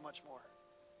got so much more.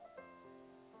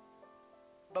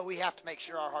 But we have to make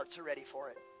sure our hearts are ready for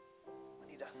it when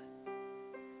He does it.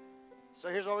 So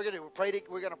here's what we're going to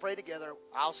do. We're going to pray together.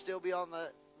 I'll still be on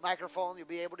the microphone. You'll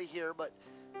be able to hear, but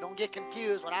don't get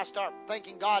confused. When I start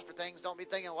thanking God for things, don't be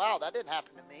thinking, wow, that didn't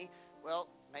happen to me. Well,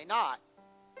 may not.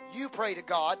 You pray to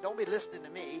God. Don't be listening to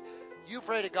me. You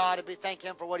pray to God and thank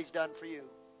Him for what He's done for you.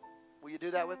 Will you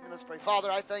do that with me? Let's pray. Father,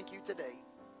 I thank You today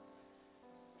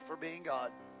for being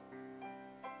God.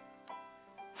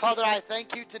 Father, I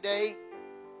thank You today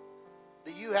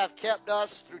that You have kept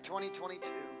us through 2022.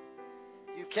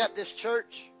 You've kept this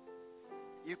church.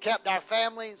 You've kept our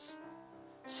families.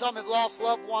 Some have lost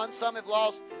loved ones. Some have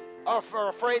lost, or are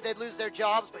afraid they'd lose their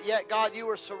jobs. But yet, God, You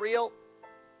are surreal,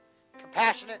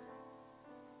 compassionate,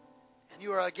 and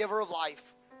You are a giver of life.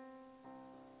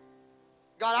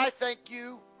 God, I thank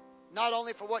You not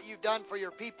only for what You've done for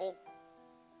Your people,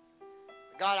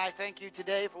 but God, I thank You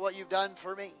today for what You've done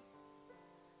for me.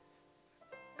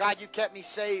 God, You've kept me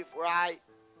safe where I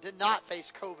did not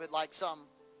face COVID like some.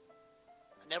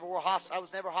 I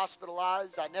was never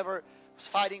hospitalized. I never was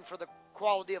fighting for the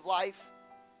quality of life.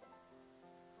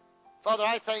 Father,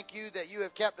 I thank You that You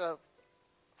have kept a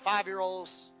 5-year-old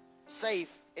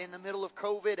safe in the middle of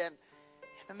COVID and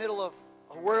in the middle of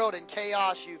a world in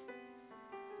chaos. You've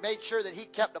made sure that he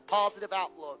kept a positive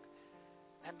outlook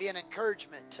and be an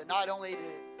encouragement to not only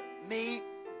to me,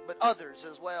 but others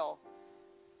as well.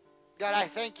 God, I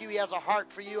thank You he has a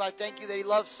heart for You. I thank You that he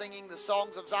loves singing the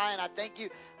songs of Zion. I thank You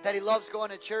that he loves going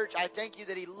to church. I thank You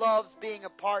that he loves being a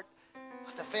part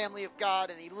of the family of God,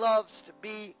 and he loves to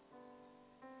be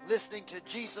listening to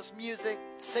Jesus music,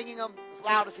 singing them as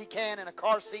loud as he can in a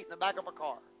car seat in the back of a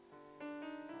car.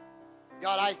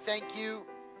 God, I thank You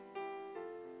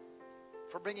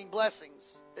for bringing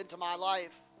blessings into my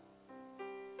life.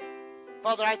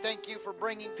 Father, I thank You for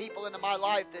bringing people into my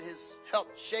life that has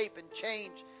helped shape and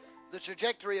change the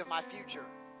trajectory of my future.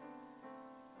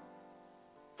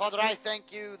 Father, I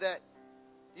thank You that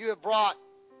You have brought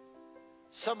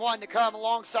someone to come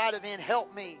alongside of me and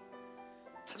help me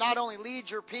to not only lead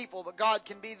Your people, but God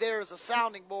can be there as a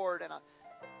sounding board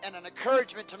and an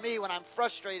encouragement to me when I'm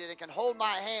frustrated, and can hold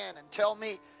my hand and tell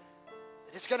me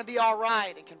that it's going to be all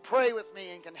right, and can pray with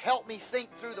me and can help me think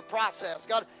through the process.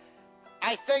 God,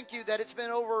 I thank You that it's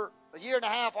been over a year and a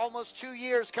half, almost 2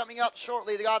 years coming up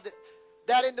shortly, God,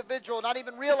 that individual, not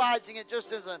even realizing it,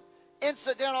 just as an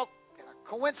incidental,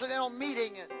 coincidental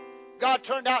meeting, and God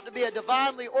turned out to be a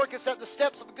divinely orchestrated. The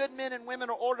steps of good men and women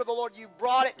are ordered of the Lord. You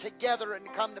brought it together and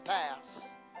come to pass.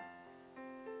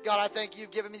 God, I thank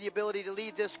You've given me the ability to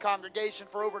lead this congregation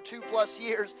for over 2+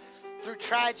 years through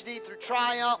tragedy, through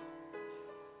triumph,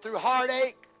 through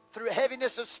heartache, through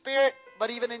heaviness of spirit, but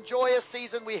even in joyous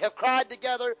season. We have cried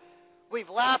together. We've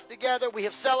laughed together. We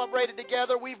have celebrated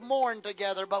together. We've mourned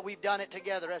together, but we've done it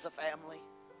together as a family.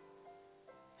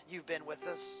 And You've been with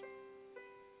us.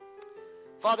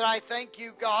 Father, I thank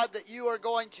You, God, that You are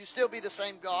going to still be the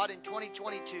same God in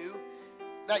 2022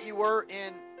 that You were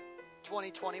in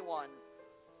 2021.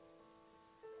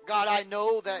 God, I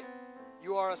know that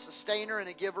You are a sustainer and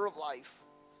a giver of life.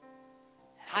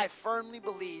 I firmly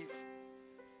believe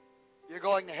You're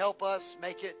going to help us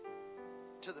make it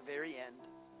to the very end.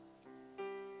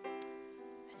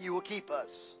 You will keep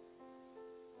us.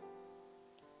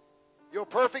 Your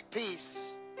perfect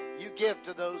peace You give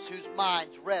to those whose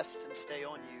minds rest and stay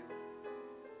on You.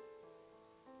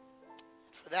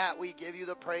 And for that we give You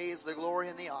the praise, the glory,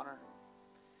 and the honor.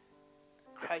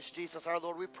 In Christ Jesus our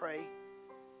Lord we pray.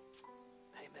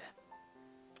 Amen.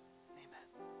 Amen.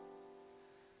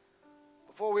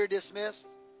 Before we're dismissed,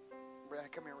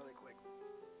 Brad, come here really quick.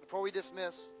 Before we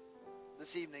dismiss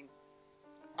this evening,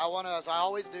 I want to, as I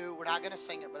always do, we're not going to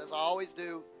sing it, but as I always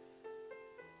do,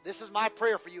 this is my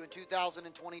prayer for you in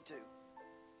 2022.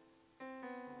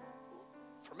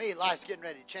 For me, life's getting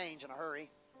ready to change in a hurry.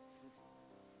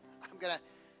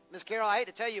 Miss Carol, I hate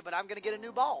to tell you, but I'm going to get a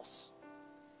new boss.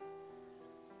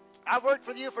 I've worked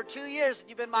for you for 2 years, and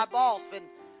you've been my boss, and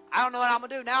I don't know what I'm going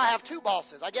to do. Now I have 2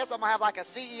 bosses. I guess I'm going to have like a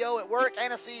CEO at work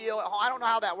and a CEO at home. I don't know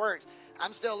how that works.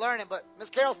 I'm still learning, but Miss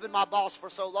Carol's been my boss for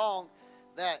so long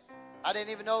that I didn't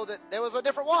even know that there was a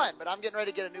different one, but I'm getting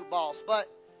ready to get a new boss. But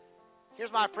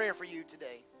here's my prayer for you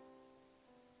today.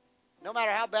 No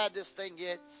matter how bad this thing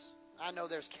gets, I know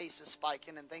there's cases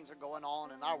spiking and things are going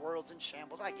on and our world's in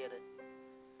shambles. I get it.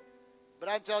 But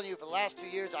I'm telling you, for the last 2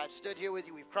 years, I've stood here with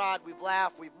you. We've cried, we've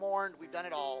laughed, we've mourned, we've done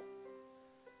it all.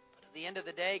 But at the end of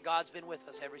the day, God's been with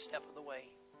us every step of the way.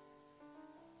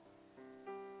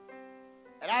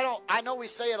 And I know we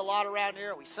say it a lot around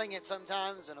here. We sing it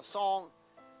sometimes in a song.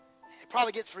 It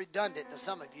probably gets redundant to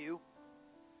some of you.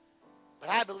 But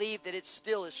I believe that it's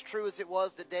still as true as it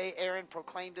was the day Aaron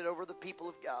proclaimed it over the people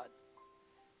of God.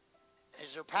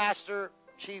 As your pastor,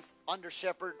 chief under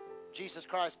shepherd, Jesus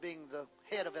Christ being the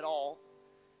head of it all,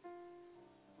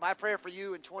 my prayer for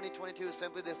you in 2022 is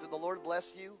simply this: that the Lord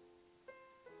bless you,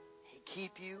 He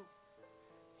keep you,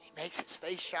 He makes His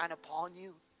face shine upon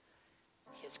you,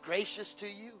 He is gracious to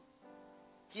you,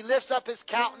 He lifts up His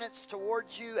countenance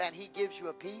towards you, and He gives you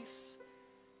a peace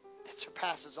that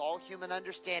surpasses all human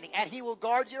understanding, and He will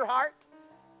guard your heart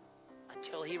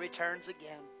until He returns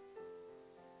again.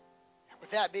 And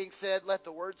with that being said, let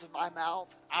the words of my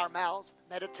mouth, our mouths,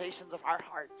 the meditations of our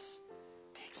hearts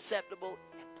be acceptable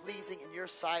and pleasing in your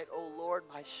sight, O Lord,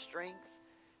 my strength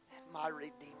and my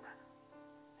Redeemer.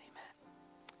 Amen.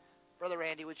 Brother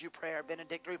Randy, would you pray our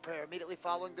benedictory prayer? Immediately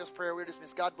following this prayer, we're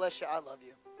dismissed. God bless you. I love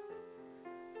you.